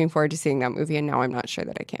was looking forward to seeing that movie, and now I'm not sure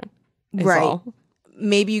that I can. Is Right. all.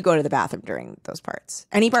 Maybe you go to the bathroom during those parts.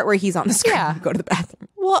 Any part where he's on the screen, Yeah. you go to the bathroom.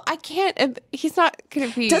 Well, I can't. He's not going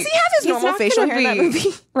to be. Does he have his he's normal not facial gonna hair in that be movie?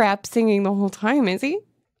 Rap singing the whole time, is he?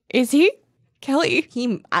 Is he? Kelly.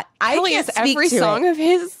 I Kelly can't is speak every to song it. of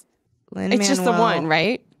his. Lin-Manuel, It's just the one,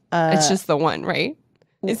 right? It's just the one, right?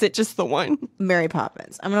 Is it just the one? Mary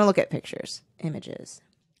Poppins. I'm gonna look at pictures, images.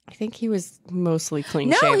 I think he was mostly clean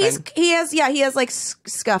No, shaven. he has like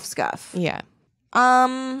scuff. Yeah.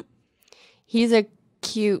 Um, He's a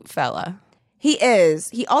cute fella. he is.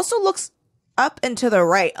 He also looks up and to the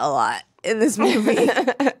right a lot in this movie.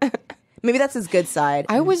 Maybe that's his good side.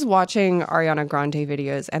 I was watching Ariana Grande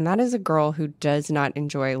videos, and that is a girl who does not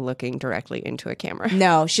enjoy looking directly into a camera.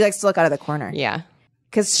 No, she likes to look out of the corner Yeah.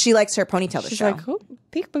 because she likes her ponytail to She's show. like, oh,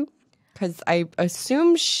 peekaboo. Because I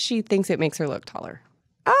assume she thinks it makes her look taller.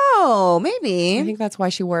 Oh, I maybe think that's why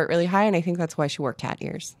she wore it really high, and I think that's why she wore cat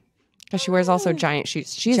ears. Because she wears also giant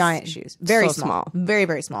shoes. She's giant shoes, very so small, very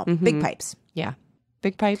very small, big pipes. Yeah.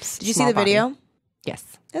 Big pipes. Did you see the video? Yes.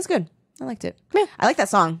 That's good. I liked it. Yeah. I like that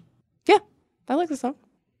song. Yeah. I like the song.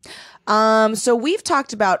 So we've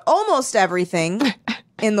talked about almost everything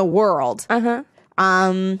in the world.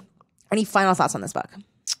 Any final thoughts on this book?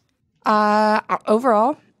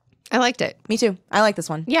 Overall, I liked it. Me too. I like this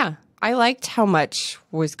one. Yeah. I liked how much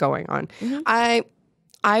was going on. I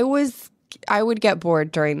would get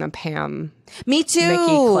bored during the Pam Me too. Mickey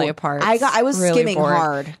Clay parts. I was Really skimming bored.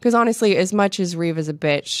 hard. Because honestly, as much as Reeve is a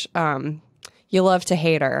bitch, you love to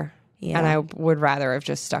hate her. Yeah. And I would rather have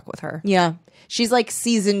just stuck with her. Yeah. She's like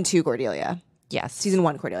season 2 Cordelia. Yes. Season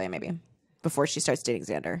 1 Cordelia, maybe. Before she starts dating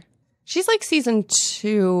Xander. She's like season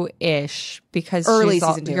 2-ish because Early she's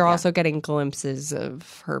season 2, you're yeah. also getting glimpses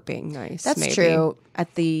of her being nice. That's maybe. true.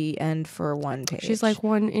 At the end for one page. She's like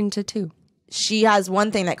 1 into 2. She has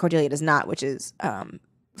one thing that Cordelia does not, which is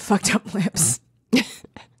fucked up lips.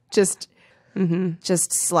 just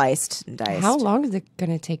sliced and diced. How long is it going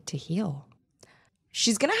to take to heal?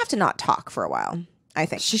 She's going to have to not talk for a while, I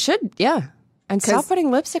think. She should, yeah. And 'Cause- stop putting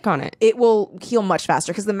lipstick on it. It will heal much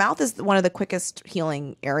faster because the mouth is one of the quickest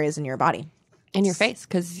healing areas in your body. In your face,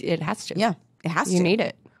 because it has to. Yeah, it has to. You need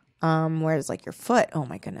it. Whereas like your foot, oh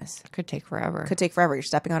my goodness. Could take forever. Could take forever. You're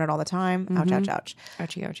stepping on it all the time. Ouch, ouch, ouch.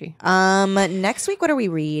 Ouchie, ouchie. Next week, what are we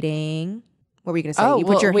reading? What were you going to say? You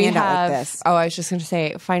put your hand out like this. Oh, I was just going to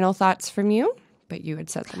say final thoughts from you, but you had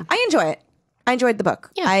said them. I enjoy it. I enjoyed the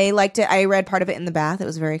book. Yeah. I liked it. I read part of it in the bath. It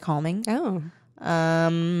was very calming. Oh.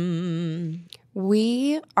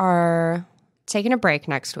 We are taking a break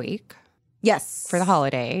next week Yes. for the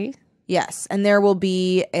holiday. Yes, and there will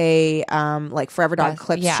be a like Forever Dog Yes,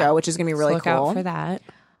 Clips yeah. show, which is going to be really Look cool. out for that.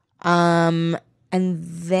 And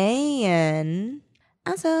then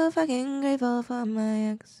I'm so fucking grateful for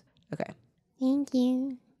my ex. Okay. Thank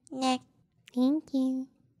you. Next. Thank you.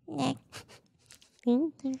 Next.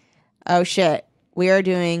 Thank you. Oh shit. We are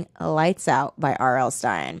doing Lights Out by R.L.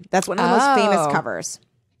 Stine. That's one of the most famous covers.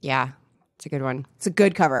 Yeah, it's a good one. It's a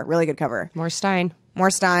good cover. Really good cover. More Stine. More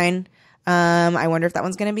Stine. I wonder if that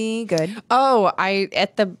one's going to be good. Oh,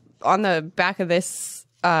 on the back of this,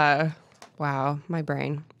 wow, my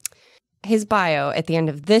brain. His bio at the end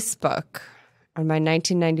of this book, on my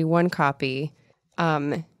 1991 copy,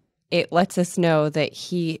 it lets us know that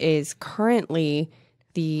he is currently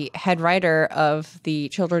the head writer of the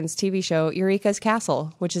children's TV show Eureka's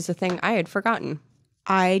Castle, which is a thing I had forgotten.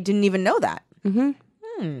 I didn't even know that.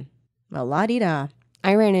 Well, la-di-da.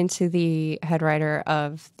 I ran into the head writer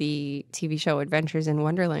of the TV show Adventures in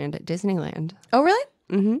Wonderland at Disneyland. Oh, really?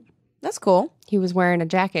 Mm-hmm. That's cool. He was wearing a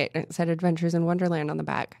jacket and it said Adventures in Wonderland on the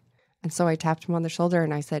back. And so I tapped him on the shoulder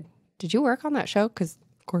and I said, "Did you work on that show?" Because,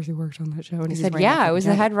 of course, he worked on that show. And he said, wearing "Yeah, that I was the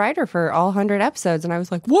jacket." head writer for all 100 episodes." And I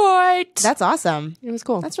was like, "What?" That's awesome. It was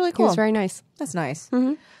cool. That's really He cool. was very nice. That's nice.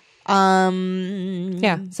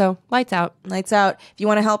 Yeah, so lights out. Lights out. If you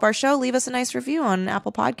want to help our show, leave us a nice review on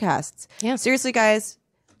Apple Podcasts. Yeah. Seriously, guys,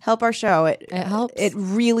 help our show. It helps. It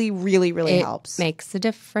really, really, really It helps. makes a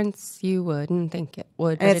difference. You wouldn't think it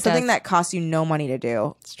would. And but it's it something does. that costs you no money to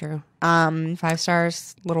do. It's true. 5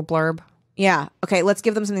 stars, little blurb. Yeah. Okay, let's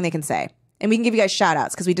give them something they can say. And we can give you guys shout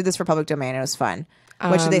outs because we did this for public domain. It was fun.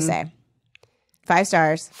 What should they say? 5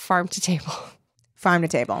 stars. Farm to table. Farm to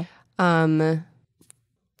table. Um,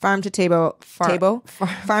 Farm to table. Table?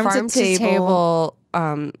 Farm to table.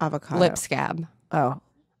 Avocado. lip scab. Oh.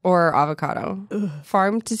 Or avocado.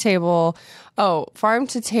 Farm to table. Oh, farm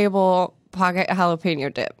to table pocket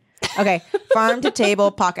jalapeno dip. Okay. Farm to table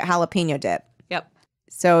pocket jalapeno dip. Yep.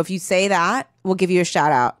 So if you say that, we'll give you a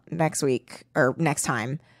shout out next week or next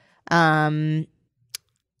time. And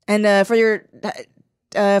for your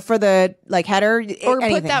for the like header Or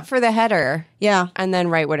anything. put that for the header. Yeah. And then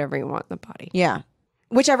write whatever you want in the body. Yeah.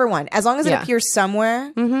 Whichever one. As long as it Yeah. appears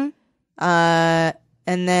somewhere. Mm-hmm.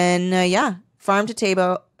 And then yeah, farm to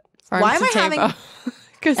table. Why am I having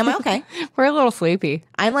Am I okay? We're a little sleepy.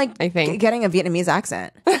 I'm like I think. getting a Vietnamese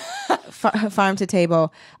accent. Farm to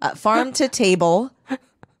table. Farm to table.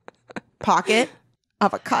 Pocket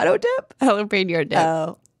avocado dip. Jalapeno dip.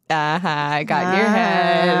 Oh. I got in your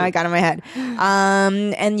head. I got it in my head.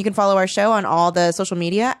 And you can follow our show on all the social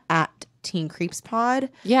media at Teen Creeps Pod.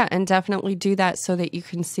 Yeah, and definitely do that so that you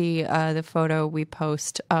can see the photo we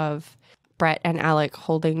post of Brett and Alec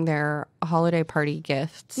holding their holiday party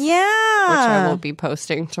gifts. Yeah. Which I will be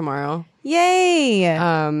posting tomorrow. Yay.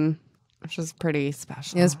 Which was pretty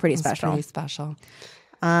special. It was pretty special. Pretty special.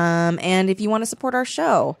 And if you want to support our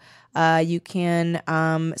show, you can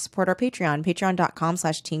support our Patreon,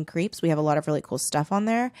 patreon.com/Teen Creeps. We have a lot of really cool stuff on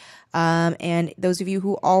there. And those of you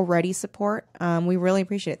who already support, we really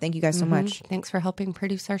appreciate it. Thank you guys so much. Thanks for helping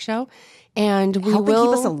produce our show. And we Helping will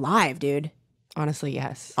keep us alive, dude. honestly,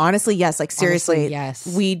 yes. Honestly, yes. Like seriously, Honestly, yes.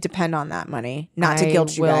 We depend on that money. Not to I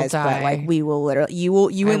guilt you will guys, but die. like we will literally, you I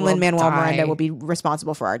and will Lin-Manuel die. Miranda will be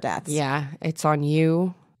responsible for our deaths. Yeah, it's on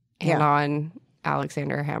you and Yeah. on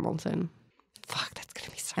Alexander Hamilton. Fuck, that's gonna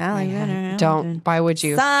be so Alexander bad. Hamilton. Don't. Why would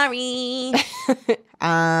you? Sorry.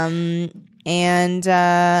 And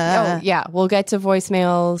Oh yeah, we'll get to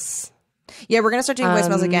voicemails yeah, we're gonna start doing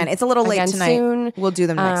voicemails again. It's a little late again tonight. soon. We'll do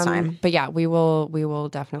them next time. But yeah, we will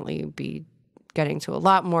definitely be getting to a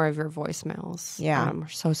lot more of your voicemails. Yeah. We're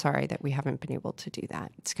so sorry that we haven't been able to do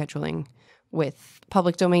that. Scheduling with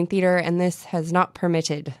public domain theater, and this has not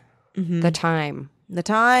permitted the time, The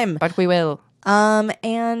time. but we will.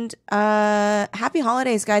 And happy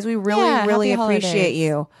holidays, guys. We really, Yeah, really happy appreciate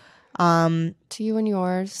you. To you and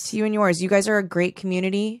yours. To you and yours. You guys are a great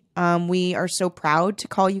community. We are so proud to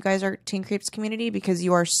call you guys our Teen Creeps community because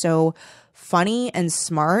you are so funny and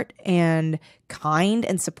smart and kind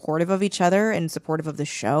and supportive of each other and supportive of the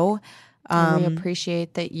show. And we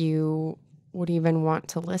appreciate that you would even want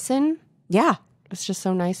to listen. Yeah. It's just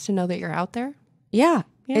so nice to know that you're out there. Yeah.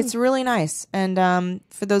 It's really nice. And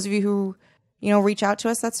for those of you who, reach out to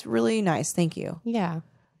us, that's really nice. Thank you. Yeah.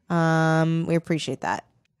 We appreciate that.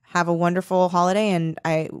 Have a wonderful holiday, and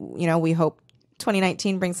we hope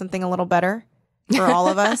 2019 brings something a little better for all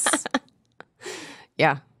of us.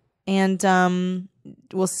 Yeah. And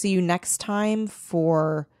we'll see you next time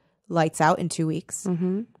for Lights Out in 2 weeks.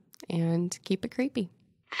 And keep it creepy.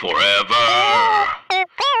 Forever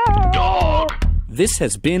Dog. This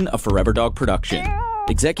has been a Forever Dog production.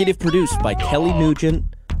 Executive produced by Kelly Nugent.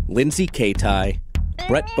 Lindsay Katai,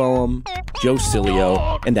 Brett Boehm, Joe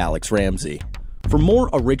Cilio, and Alex Ramsey. For more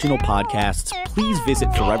original podcasts, please visit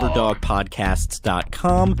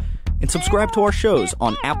foreverdogpodcasts.com and subscribe to our shows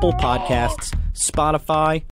on Apple Podcasts, Spotify,